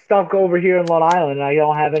rolling. stuck over here in Long Island, and I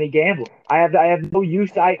don't have any gambling. I have no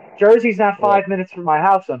use. Jersey's not Yeah, 5 minutes from my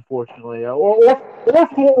house, unfortunately, or yeah,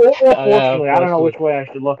 fortunately. I don't know unfortunately, which way I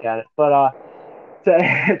should look at it, but uh,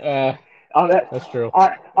 I'm, that's true.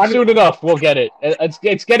 I'm Soon enough, we'll get it.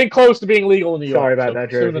 It's getting close to being legal in New York, sorry about so that,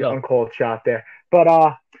 soon Jersey. enough. Uncalled shot there, but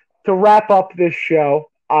to wrap up this show,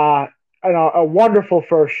 a wonderful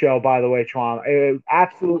first show, by the way, Chuan.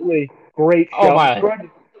 Absolutely great Oh show. my,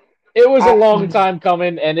 Good. it was a Uh, long time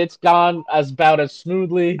coming, and it's gone about as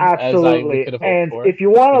smoothly as we Absolutely. could have hoped And for. if you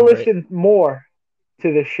It's want to been great. listen more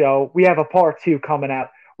to the show, we have a part two coming out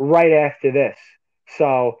right after this.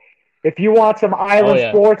 So if you want some Oh island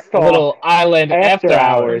yeah, sports a talk little island after after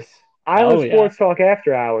hours. hours, island Oh yeah. sports talk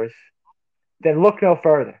after hours, then look no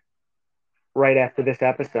further right after this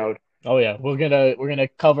episode. Oh yeah, we're gonna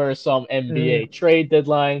cover some Mm, NBA trade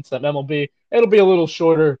deadlines, some MLB. It'll be a little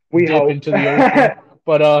shorter we dip hope. into the ocean,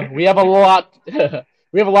 but we have a lot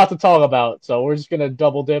we have a lot to talk about, so we're just gonna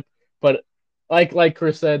double dip. But like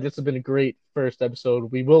Chris said, this has been a great first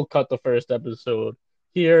episode. We will cut the first episode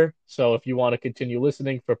here, so if you want to continue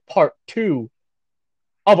listening for part two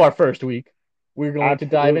of our first week, we're going to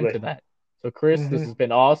dive Absolutely. into that. So Chris, this Hmm. has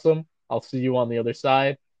been awesome. I'll see you on the other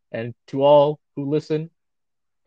side, and to all who listen,